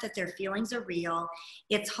acknowledgement that their feelings are real.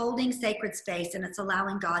 It's holding sacred space, and it's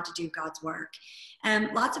allowing God to do God's work.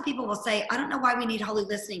 Lots of people will say, I don't know why we need holy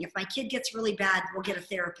listening. If my kid gets really bad, we'll get a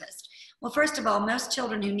therapist. Well, first of all, most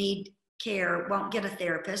children who need care won't get a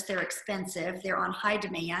therapist. They're expensive. They're on high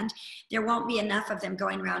demand. There won't be enough of them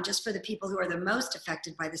going around just for the people who are the most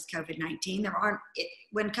affected by this COVID-19.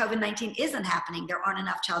 When COVID-19 isn't happening, there aren't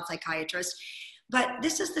enough child psychiatrists. But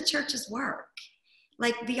this is the church's work.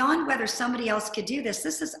 Like, beyond whether somebody else could do this,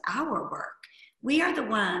 this is our work. We are the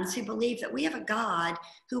ones who believe that we have a God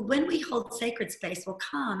who, when we hold sacred space, will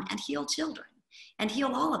come and heal children and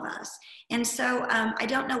heal all of us. And so I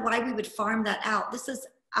don't know why we would farm that out. This is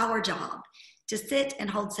our job, to sit and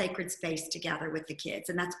hold sacred space together with the kids.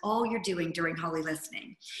 And that's all you're doing during Holy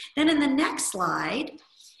Listening. Then in the next slide,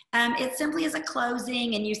 it simply is a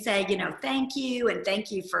closing, and you say, you know, thank you, and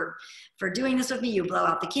thank you for doing this with me. You blow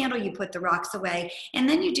out the candle, you put the rocks away, and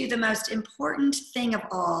then you do the most important thing of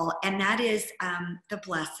all, and that is the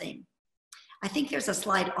blessing. I think there's a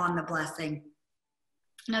slide on the blessing.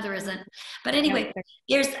 No, there isn't. But anyway,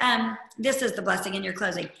 here's this is the blessing in your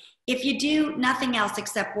closing. If you do nothing else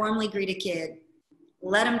except warmly greet a kid,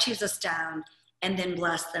 let them choose a stone, and then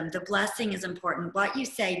bless them. The blessing is important. What you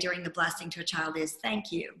say during the blessing to a child is,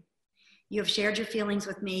 thank you. You have shared your feelings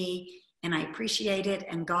with me, and I appreciate it,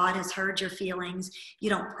 and God has heard your feelings. You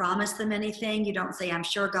don't promise them anything. You don't say, I'm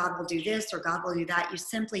sure God will do this or God will do that. You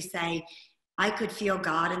simply say, I could feel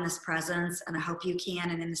God in this presence, and I hope you can,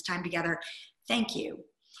 and in this time together, thank you.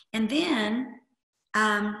 And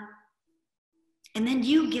then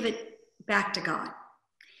you give it back to God.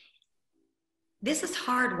 This is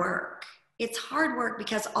hard work. It's hard work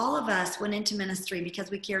because all of us went into ministry because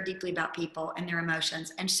we care deeply about people and their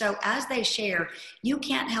emotions. And so as they share, you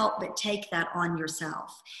can't help but take that on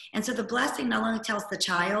yourself. And so the blessing not only tells the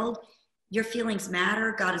child, your feelings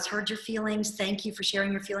matter, God has heard your feelings, thank you for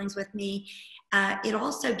sharing your feelings with me. It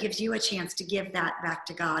also gives you a chance to give that back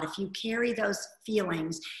to God. If you carry those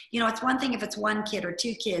feelings, you know, it's one thing if it's one kid or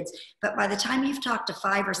two kids, but by the time you've talked to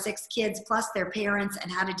 5 or 6 kids, plus their parents and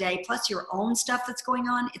had a day, plus your own stuff that's going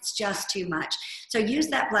on, it's just too much. So use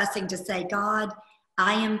that blessing to say, God,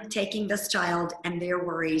 I am taking this child and their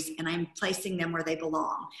worries, and I'm placing them where they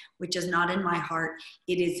belong, which is not in my heart.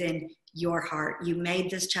 It is in your heart. You made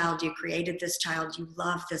this child. You created this child. You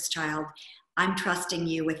love this child. I'm trusting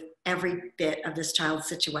you with every bit of this child's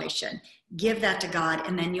situation. Give that to God,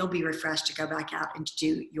 and then you'll be refreshed to go back out and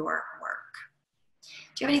do your work.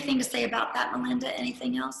 Do you have anything to say about that, Melinda?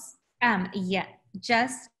 Anything else? Yeah,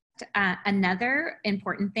 just another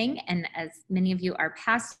important thing, and as many of you are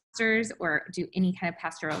pastors or do any kind of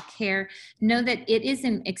pastoral care, know that it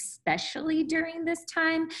isn't, especially during this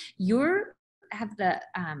time, have the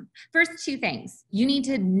first 2 things. You need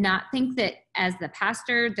to not think that as the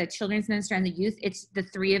pastor, the children's minister, and the youth, it's the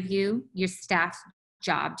 3 of you, your staff's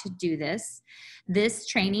job to do this. This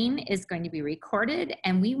training is going to be recorded,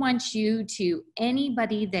 and we want you to,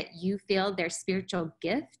 anybody that you feel their spiritual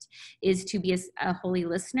gift is to be a holy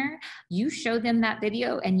listener, you show them that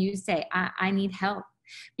video and you say, I need help.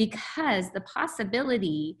 Because the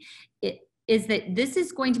possibility is that this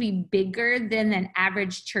is going to be bigger than an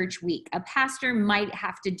average church week. A pastor might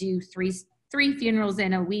have to do three funerals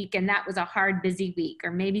in a week, and that was a hard, busy week.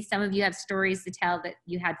 Or maybe some of you have stories to tell that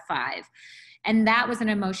you had 5. And that was an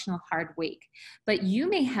emotional, hard week. But you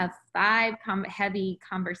may have 5 heavy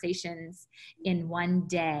conversations in one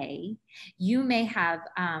day. You may have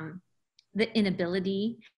the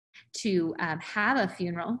inability to have a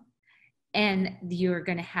funeral. And you're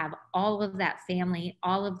going to have all of that family,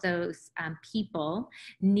 all of those people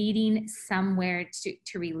needing somewhere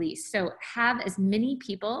to release. So have as many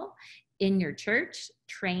people in your church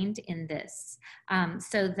trained in this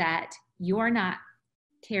so that you're not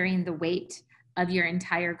carrying the weight of your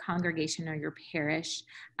entire congregation or your parish,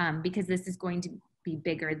 because this is going to be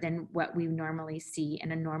bigger than what we normally see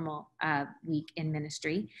in a normal week in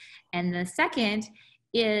ministry. And the second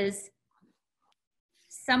is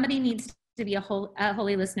somebody needs to be a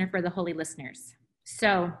holy listener for the holy listeners.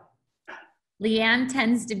 So Leanne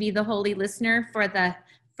tends to be the holy listener for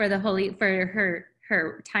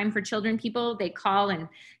her time for children people. They call and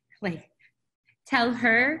tell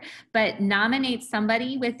her, but nominate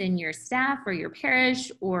somebody within your staff or your parish,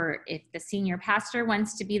 or if the senior pastor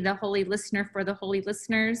wants to be the holy listener for the holy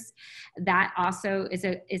listeners, that also is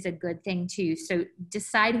a good thing too. So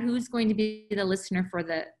decide who's going to be the listener for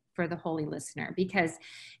the holy listener, because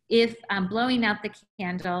if blowing out the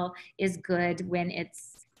candle is good when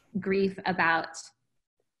it's grief about,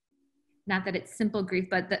 not that it's simple grief,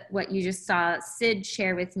 but what you just saw Sid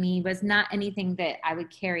share with me was not anything that I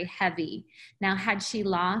would carry heavy. Now, had she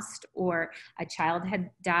lost, or a child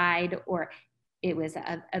had died, or it was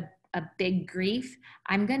a big grief,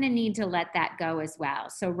 I'm going to need to let that go as well.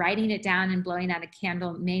 So writing it down and blowing out a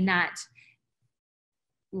candle may not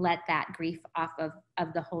let that grief off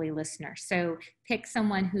of the holy listener. So pick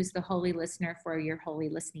someone who's the holy listener for your holy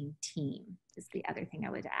listening team is the other thing I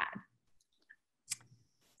would add.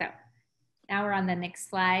 So now we're on the next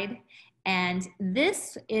slide. And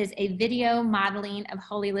this is a video modeling of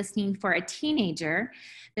holy listening for a teenager.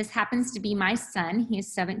 This happens to be my son. He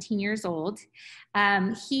is 17 years old.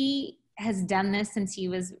 He has done this since he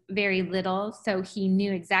was very little, so he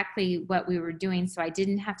knew exactly what we were doing, so I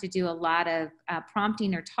didn't have to do a lot of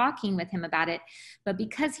prompting or talking with him about it. But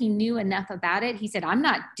because he knew enough about it, he said, I'm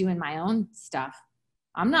not doing my own stuff.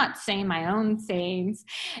 I'm not saying my own sayings.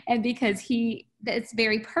 And because it's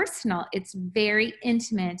very personal, it's very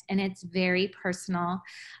intimate, and it's very personal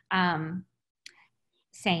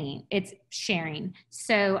saying, it's sharing.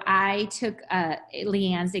 So I took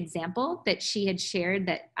Leanne's example that she had shared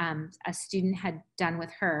that a student had done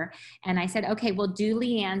with her. And I said, okay, we'll do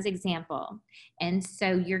Leanne's example. And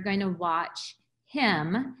so you're going to watch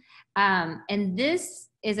him. And this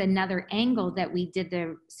is another angle that we did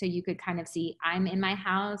there. So you could kind of see, I'm in my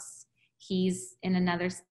house. He's in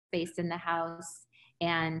another space in the house.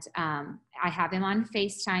 And I have him on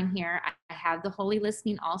FaceTime here. I have the holy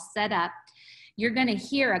listening all set up. You're going to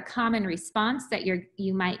hear a common response that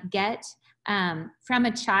you might get from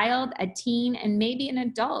a child, a teen, and maybe an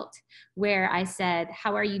adult, where I said,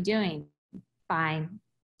 how are you doing? Fine.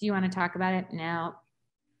 Do you want to talk about it? No.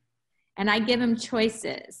 And I give them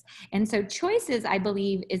choices. And so choices, I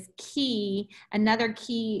believe, is key. Another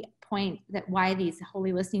key point that why these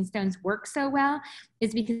holy listening stones work so well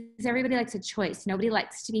is because everybody likes a choice. Nobody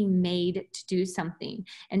likes to be made to do something.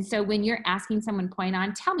 And so when you're asking someone point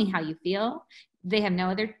on, tell me how you feel, they have no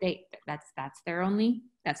other, that's their only,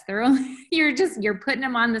 you're putting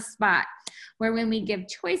them on the spot. Where when we give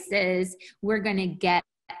choices, we're going to get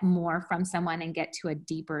more from someone and get to a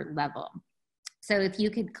deeper level. So if you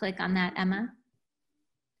could click on that, Emma.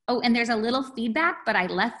 Oh, and there's a little feedback, but I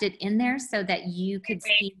left it in there so that you could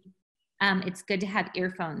see. It's good to have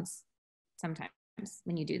earphones sometimes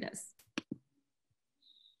when you do this.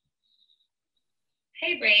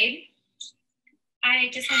 Hey, Braid. I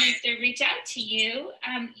just wanted to reach out to you.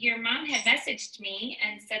 Your mom had messaged me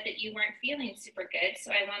and said that you weren't feeling super good,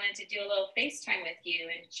 so I wanted to do a little FaceTime with you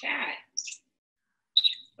and chat.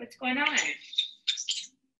 What's going on? Nothing,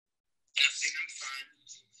 I'm fine.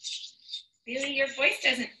 Really, your voice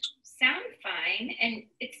doesn't sound fine, and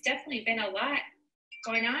it's definitely been a lot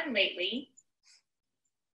going on lately.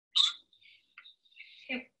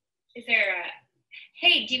 Is there a,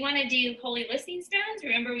 hey, do you want to do holy listening stones?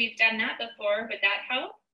 Remember, we've done that before. Would that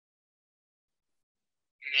help?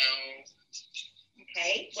 No.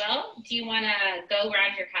 Okay, well, do you want to go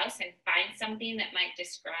around your house and find something that might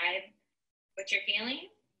describe what you're feeling?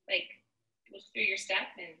 Like, look through your stuff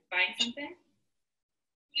and find something?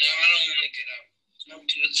 No, I don't want to get up. Don't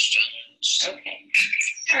do the stones. Okay.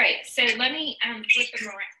 All right, so let me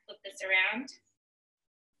flip this around.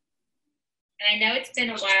 And I know it's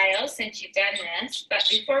been a while since you've done this, but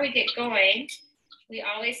before we get going, we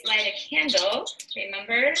always light a candle,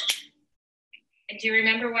 remember? And do you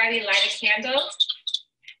remember why we light a candle?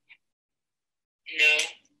 No.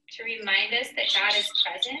 To remind us that God is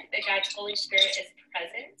present, that God's Holy Spirit is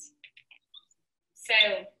present.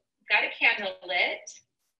 So, got a candle lit.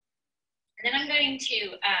 And then I'm going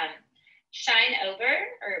to shine over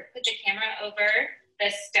or put the camera over the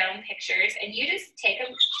stone pictures, and you just take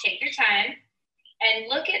your time and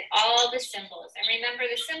look at all the symbols. And remember,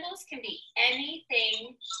 the symbols can be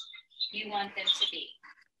anything you want them to be.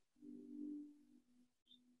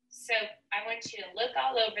 So I want you to look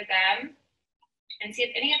all over them and see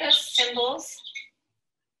if any of those symbols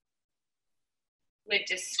would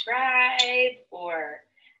describe or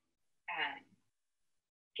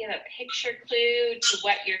give a picture clue to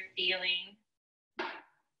what you're feeling.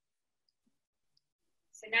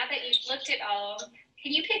 So now that you've looked at all,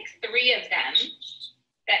 can you pick 3 of them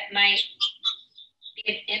that might be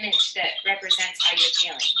an image that represents how you're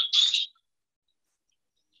feeling?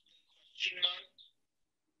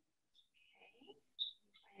 Okay,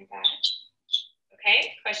 find that. Okay,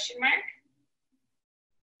 question mark.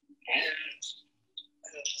 Okay.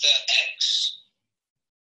 The X.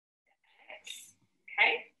 X.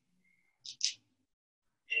 Okay.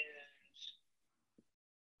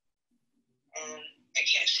 And I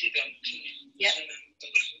can't see them. Can you Yep. see them?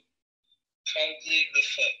 Probably the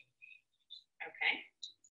foot. Okay.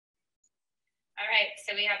 All right,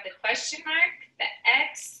 so we have the question mark, the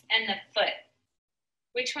X, and the foot.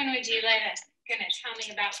 Which one would you gonna tell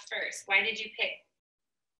me about first? Why did you pick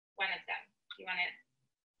one of them? Do you wanna,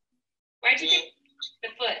 why did you pick the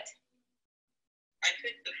foot? I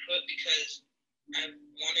picked the foot because I've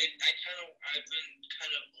been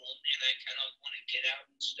kind of lonely and I kind of want to get out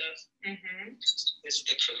and stuff. Mm-hmm. It's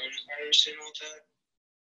the coronavirus and all that.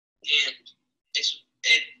 And it's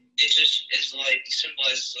like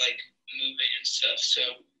symbolizes like moving and stuff. So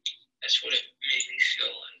that's what it made me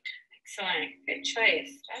feel like. Excellent. Good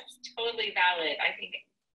choice. That's totally valid. I think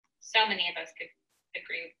so many of us could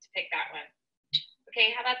agree to pick that one.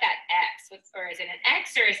 Okay, how about that X? Or is it an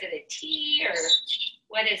X or is it a T or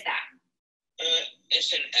what is that?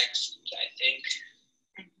 It's an X, I think.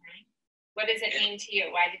 Mm-hmm. What does it mean to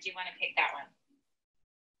you? Why did you want to pick that one?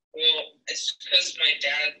 Well, it's because my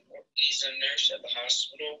dad, he's a nurse at the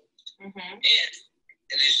hospital. Mm-hmm. And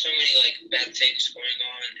there's so many like bad things going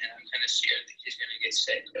on, and I'm kind of scared that he's gonna get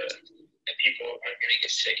sick, or that people are gonna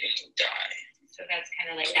get sick and die. So that's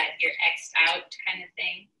kind of like that you're X'd out kind of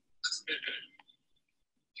thing. Mm-hmm.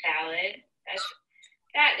 Valid.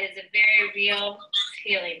 That is a very real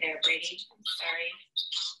feeling there, Brady. I'm sorry.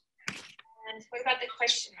 And what about the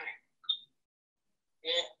question mark?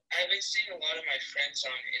 Well, I've been seeing a lot of my friends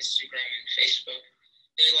on Instagram and Facebook.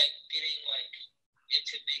 They're like getting like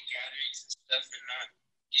into big gatherings and stuff, and not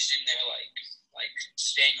using their like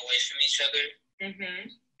staying away from each other.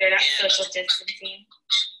 Mm-hmm. They're not social distancing.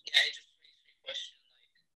 Yeah, it just makes me question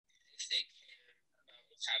like if they care about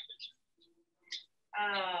what's happening.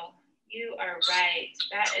 Oh, you are right.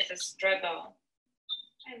 That is a struggle.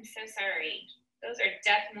 I'm so sorry. Those are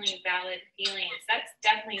definitely valid feelings. That's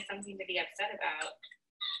definitely something to be upset about.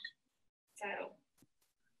 So,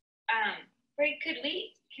 Ray, can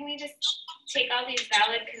we just take all these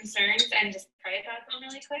valid concerns and just pray about them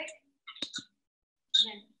really quick?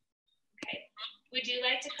 Okay. Would you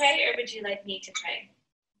like to pray or would you like me to pray?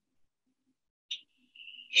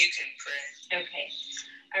 You can pray. Okay.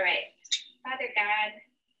 All right. Father God,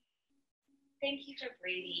 thank you for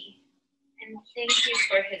Brady and thank you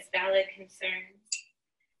for his valid concerns.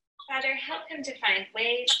 Father, help him to find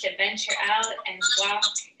ways to venture out and walk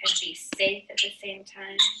and be safe at the same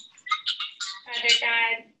time. Father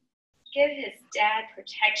God, give his dad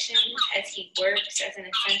protection as he works as an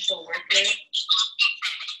essential worker.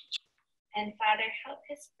 And Father, help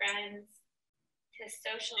his friends to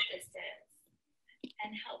social distance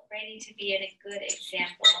and help Brady to be a good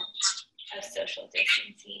example of social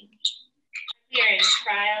distancing. We are in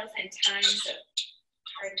trials and times of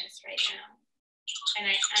hardness right now. And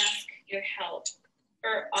I ask your help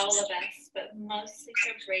for all of us, but mostly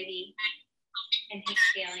for Brady and his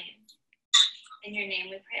feelings. In your name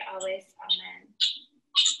we pray always. Amen.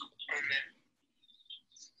 Amen.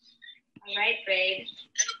 All right, Braid.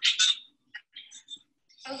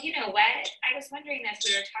 Oh, you know what? I was wondering as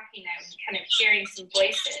we were talking, I was kind of hearing some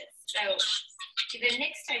voices. So the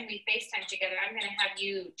next time we FaceTime together, I'm going to have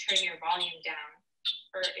you turn your volume down.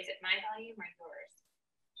 Or is it my volume or yours?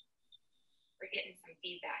 We're getting some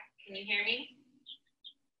feedback. Can you hear me?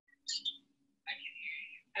 I can hear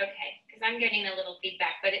you. Okay, because I'm getting a little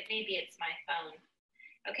feedback, but maybe it's my phone.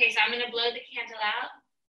 Okay, so I'm going to blow the candle out.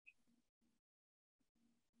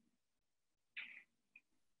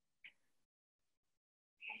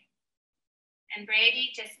 Okay. And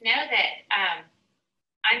Brady, just know that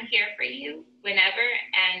I'm here for you whenever,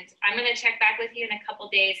 and I'm going to check back with you in a couple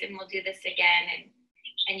days, and we'll do this again,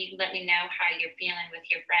 and you can let me know how you're feeling with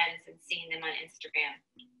your friends and seeing them on Instagram.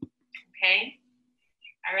 Okay?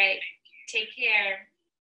 All right. Take care.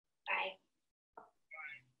 Bye.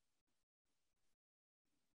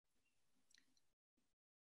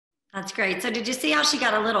 That's great. So did you see how she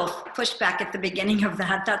got a little pushback at the beginning of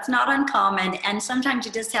that? That's not uncommon. And sometimes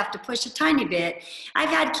you just have to push a tiny bit. I've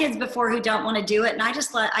had kids before who don't want to do it. And I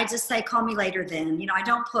just say, call me later then. You know, I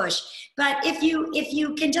don't push. But if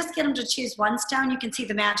you can just get them to choose one stone, you can see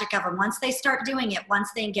the magic of them. Once they start doing it,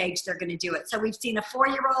 once they engage, they're going to do it. So we've seen a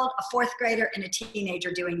 4-year-old, a 4th grader, and a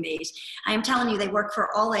teenager doing these. I am telling you, they work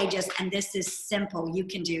for all ages. And this is simple. You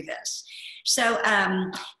can do this. So,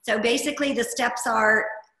 so basically the steps are: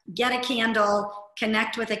 get a candle,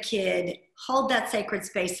 connect with a kid, hold that sacred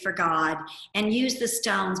space for God, and use the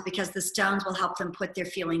stones, because the stones will help them put their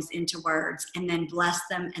feelings into words, and then bless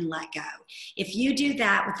them and let go. If you do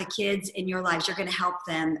that with the kids in your lives, you're going to help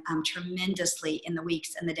them tremendously in the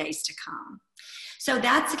weeks and the days to come. So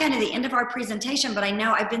that's kind of the end of our presentation, but I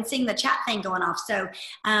know I've been seeing the chat thing going off. So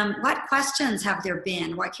what questions have there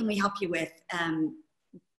been? What can we help you with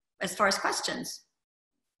as far as questions?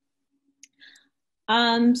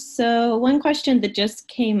 So one question that just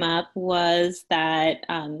came up was that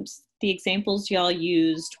the examples y'all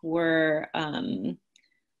used were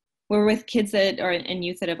we're with kids that are and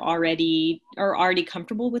youth that are already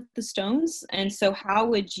comfortable with the stones. And so how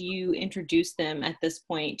would you introduce them at this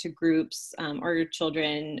point to groups or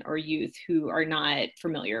children or youth who are not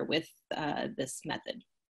familiar with this method?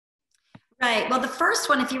 Right. Well, the first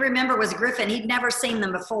one, if you remember, was Griffin. He'd never seen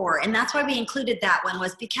them before. And that's why we included that one,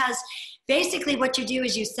 was because basically what you do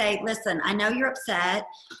is you say, listen, I know you're upset,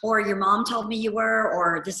 or your mom told me you were,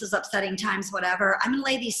 or this is upsetting times, whatever. I'm going to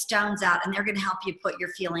lay these stones out and they're going to help you put your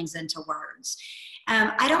feelings into words.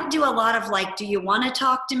 I don't do a lot of like, do you want to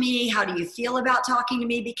talk to me? How do you feel about talking to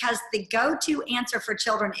me? Because the go-to answer for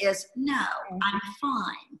children is, no, I'm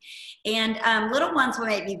fine. And little ones will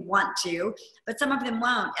maybe want to, but some of them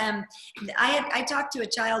won't. I talked to a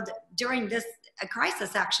child during this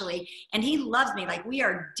crisis, actually, and he loves me. Like, we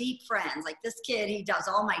are deep friends. Like, this kid, he does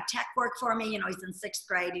all my tech work for me. You know, he's in 6th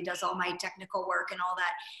grade. He does all my technical work and all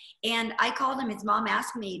that. And I called him. His mom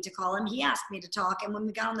asked me to call him. He asked me to talk. And when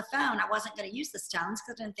we got on the phone, I wasn't going to use the stones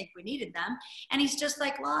because I didn't think we needed them. And he's just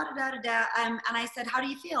like, la da da da da. And I said, how do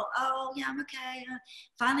you feel? Oh, yeah, I'm okay.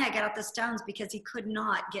 Finally, I got out the stones because he could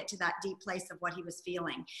not get to that deep place of what he was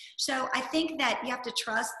feeling. So I think that you have to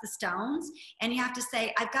trust the stones, and you have to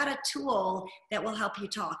say, I've got a tool that will help you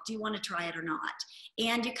talk. Do you want to try it or not?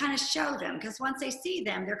 And you kind of show them, because once they see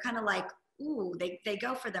them, they're kind of like, ooh, they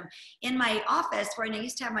go for them. In my office, where I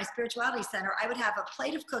used to have my spirituality center, I would have a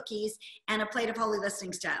plate of cookies and a plate of holy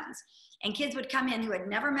listening stones. And kids would come in who had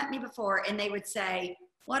never met me before, and they would say,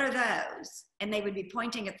 what are those? And they would be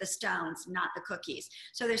pointing at the stones, not the cookies.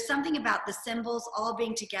 So there's something about the symbols all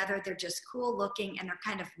being together. They're just cool looking, and they're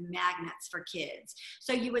kind of magnets for kids.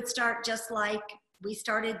 So you would start just like we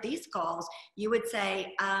started these calls. You would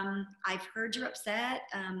say, I've heard you're upset.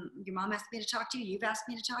 Your mom asked me to talk to you. You've asked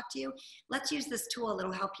me to talk to you. Let's use this tool.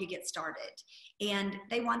 It'll help you get started. And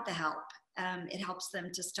they want the help. It helps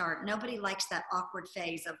them to start. Nobody likes that awkward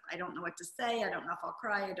phase of, I don't know what to say. I don't know if I'll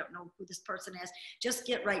cry. I don't know who this person is. Just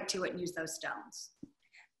get right to it and use those stones.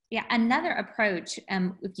 Yeah, another approach,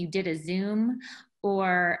 if you did a Zoom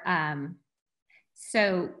or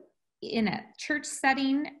so in a church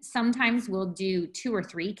setting, sometimes we'll do 2 or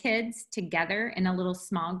 3 kids together in a little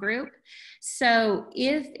small group. So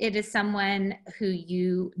if it is someone who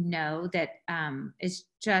you know that is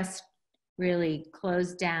just really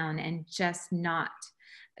closed down and just not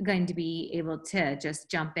going to be able to just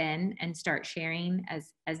jump in and start sharing,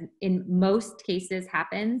 as in most cases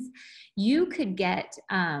happens, you could get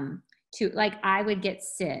to, like, I would get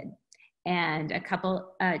Sid and a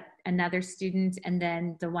couple, another student, and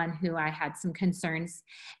then the one who I had some concerns,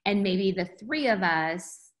 and maybe the 3 of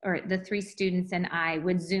us, or the 3 students and I,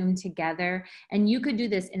 would Zoom together, and you could do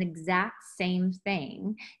this an exact same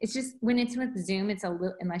thing. It's just when it's with Zoom, it's a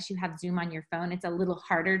little, unless you have Zoom on your phone, it's a little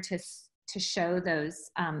harder to show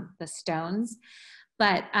those the stones,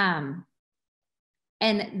 but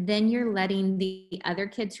and then you're letting the other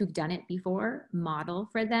kids who've done it before model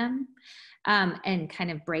for them, and kind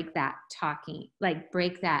of break that talking, like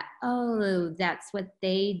break that, oh, that's what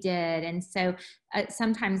they did. And so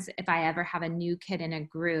sometimes if I ever have a new kid in a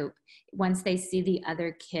group, once they see the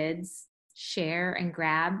other kids share and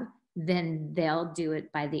grab, then they'll do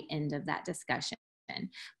it by the end of that discussion.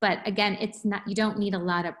 But again, it's not, you don't need a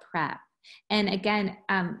lot of prep. And again,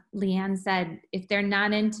 Leanne said, if they're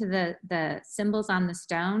not into the symbols on the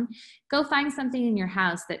stone, go find something in your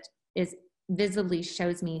house that is visibly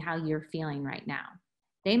shows me how you're feeling right now.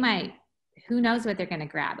 They might, who knows what they're going to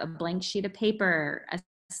grab, a blank sheet of paper, a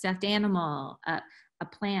stuffed animal, a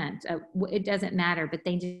plant, it doesn't matter, but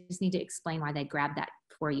they just need to explain why they grabbed that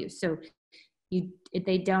for you. So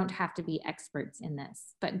they don't have to be experts in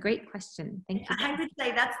this, but great question. Thank you. I would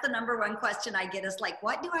say that's the #1 question I get is like,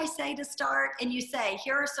 what do I say to start? And you say,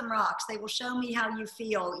 here are some rocks. They will show me how you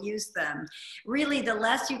feel. Use them. Really, the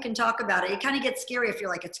less you can talk about it, it kind of gets scary if you're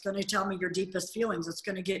like, it's going to tell me your deepest feelings. It's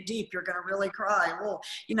going to get deep. You're going to really cry. Well,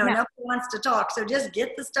 you know, nobody wants to talk. So just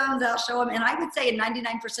get the stones out, show them. And I would say in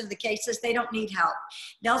 99% of the cases, they don't need help.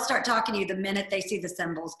 They'll start talking to you the minute they see the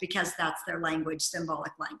symbols, because that's their language,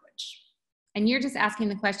 symbolic language. And you're just asking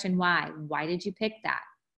the question, why? Why did you pick that?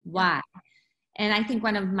 Why? And I think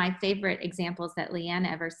one of my favorite examples that Leanne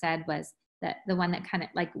ever said was that the one that kind of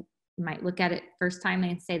like, you might look at it first time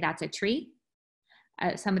and say, that's a tree.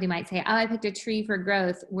 Somebody might say, oh, I picked a tree for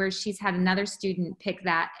growth, where she's had another student pick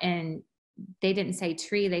that and they didn't say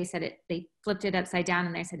tree. They said it, they flipped it upside down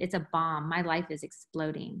and they said, it's a bomb. My life is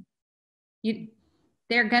exploding.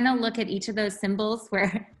 They're going to look at each of those symbols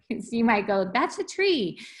where you might go, that's a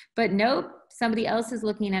tree, but nope, somebody else is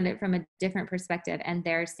looking at it from a different perspective and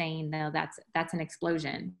they're saying, no, that's an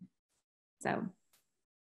explosion. So,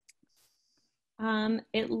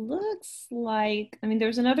 It looks like, I mean,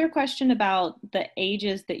 there's another question about the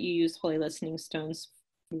ages that you use Holy Listening Stones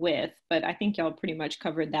with, but I think y'all pretty much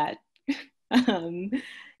covered that.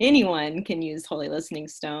 Anyone can use Holy Listening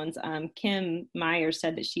Stones. Kim Meyer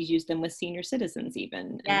said that she's used them with senior citizens even,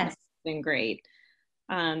 and Yes. it's been great.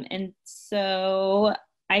 And so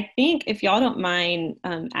I think if y'all don't mind,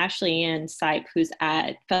 Ashley Ann Sipe, who's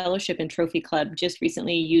at Fellowship and Trophy Club, just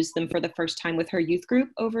recently used them for the first time with her youth group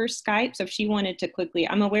over Skype. So if she wanted to quickly,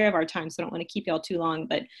 I'm aware of our time, so I don't want to keep y'all too long,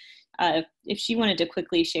 but if she wanted to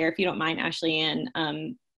quickly share, if you don't mind, Ashley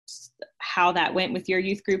Ann, how that went with your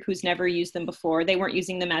youth group who's never used them before. They weren't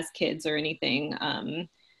using them as kids or anything,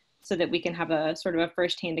 so that we can have a sort of a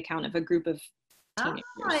firsthand account of a group of teenagers.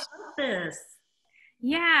 Oh, I love this.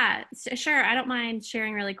 Yeah, sure. I don't mind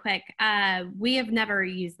sharing really quick. We have never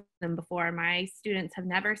used them before. My students have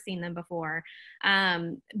never seen them before.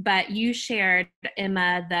 But you shared,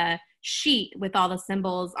 Emma, the sheet with all the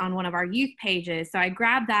symbols on one of our youth pages. So I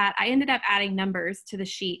grabbed that. I ended up adding numbers to the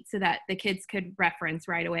sheet so that the kids could reference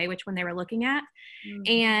right away which one they were looking at.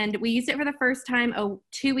 And we used it for the first time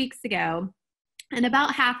 2 weeks ago. And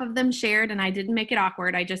about half of them shared, and I didn't make it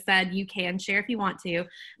awkward. I just said, you can share if you want to.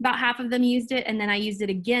 About half of them used it, and then I used it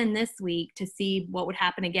again this week to see what would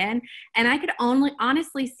happen again. And I could only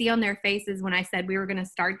honestly see on their faces when I said we were going to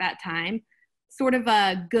start that time, sort of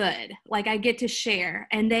a good, like I get to share.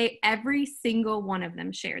 And every single one of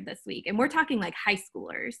them shared this week. And we're talking like high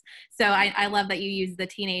schoolers. So I love that you used the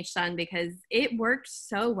teenage son because it worked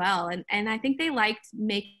so well. And I think they liked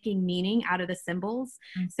making meaning out of the symbols.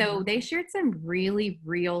 Mm-hmm. So they shared some really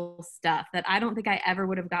real stuff that I don't think I ever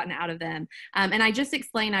would have gotten out of them. And I just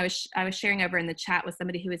explained, I was sharing over in the chat with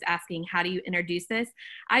somebody who was asking, how do you introduce this?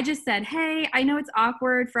 I just said, hey, I know it's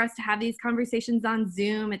awkward for us to have these conversations on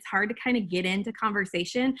Zoom. It's hard to kind of get into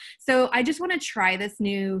conversation. So I just want to try this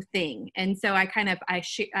new thing. And so I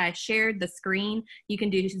shared the screen. You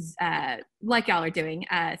can do like y'all are doing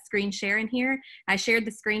screen share in here. I shared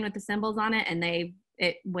the screen with the symbols on it and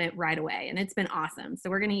it went right away and it's been awesome.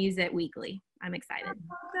 So we're going to use it weekly. I'm excited.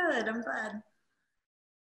 Oh, good. I'm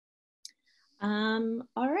glad.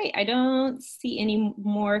 All right. I don't see any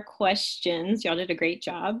more questions. Y'all did a great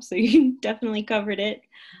job. So you definitely covered it.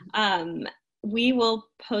 We will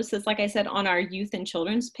post this, like I said, on our youth and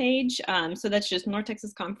children's page. So that's just North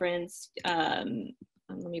Texas Conference.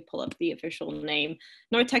 Let me pull up the official name,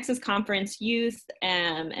 North Texas Conference Youth.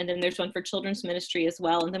 And then there's one for Children's Ministry as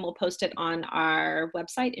well. And then we'll post it on our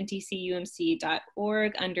website,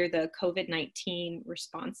 ntcumc.org, under the COVID-19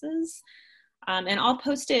 responses. And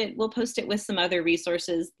we'll post it with some other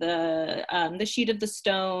resources, the sheet of the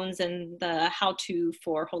stones and the how-to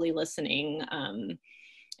for Holy Listening.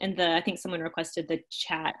 And I think someone requested the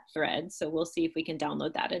chat thread. So we'll see if we can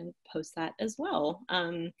download that and post that as well.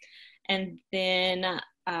 And then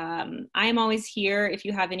I am always here if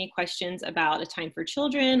you have any questions about A Time for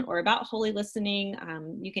Children or about Holy Listening.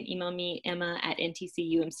 You can email me,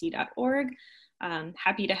 emma@ntcumc.org.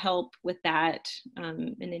 Happy to help with that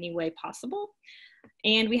in any way possible.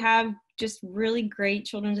 And we have just really great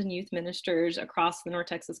children's and youth ministers across the North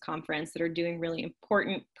Texas Conference that are doing really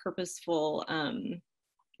important, purposeful,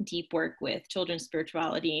 deep work with children's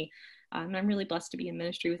spirituality. I'm really blessed to be in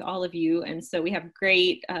ministry with all of you. And so we have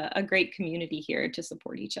a great community here to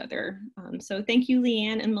support each other. So thank you,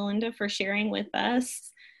 Leanne and Melinda, for sharing with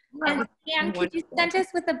us. And Leanne, could you send us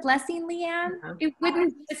with a blessing, Leanne? It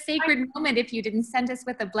wouldn't be a sacred moment if you didn't send us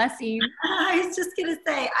with a blessing. I was just going to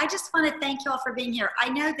say, I just want to thank you all for being here. I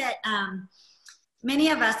know that many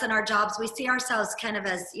of us in our jobs, we see ourselves kind of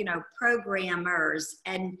as, programmers,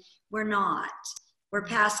 and we're not. We're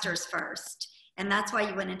pastors first. And that's why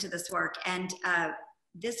you went into this work. And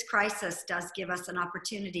this crisis does give us an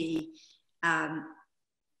opportunity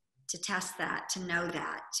to test that, to know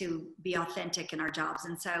that, to be authentic in our jobs.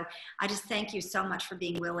 And so I just thank you so much for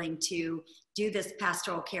being willing to do this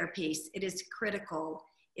pastoral care piece. It is critical.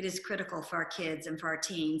 It is critical for our kids and for our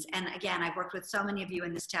teens. And again, I've worked with so many of you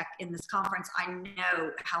in this conference. I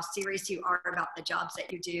know how serious you are about the jobs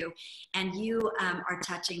that you do, and you are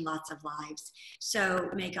touching lots of lives. So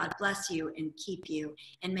may God bless you and keep you,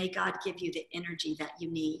 and may God give you the energy that you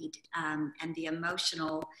need and the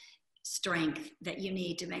emotional strength that you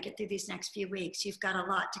need to make it through these next few weeks. You've got a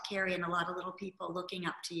lot to carry and a lot of little people looking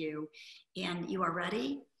up to you, and you are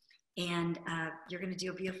ready, and you're going to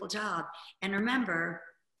do a beautiful job. And remember,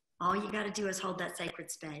 all you got to do is hold that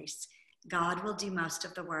sacred space. God will do most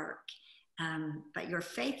of the work, but your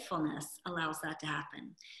faithfulness allows that to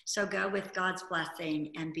happen. So go with God's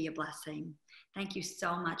blessing and be a blessing. Thank you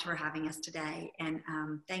so much for having us today. And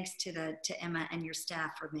thanks to Emma and your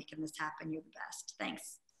staff for making this happen. You're the best.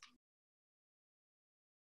 Thanks.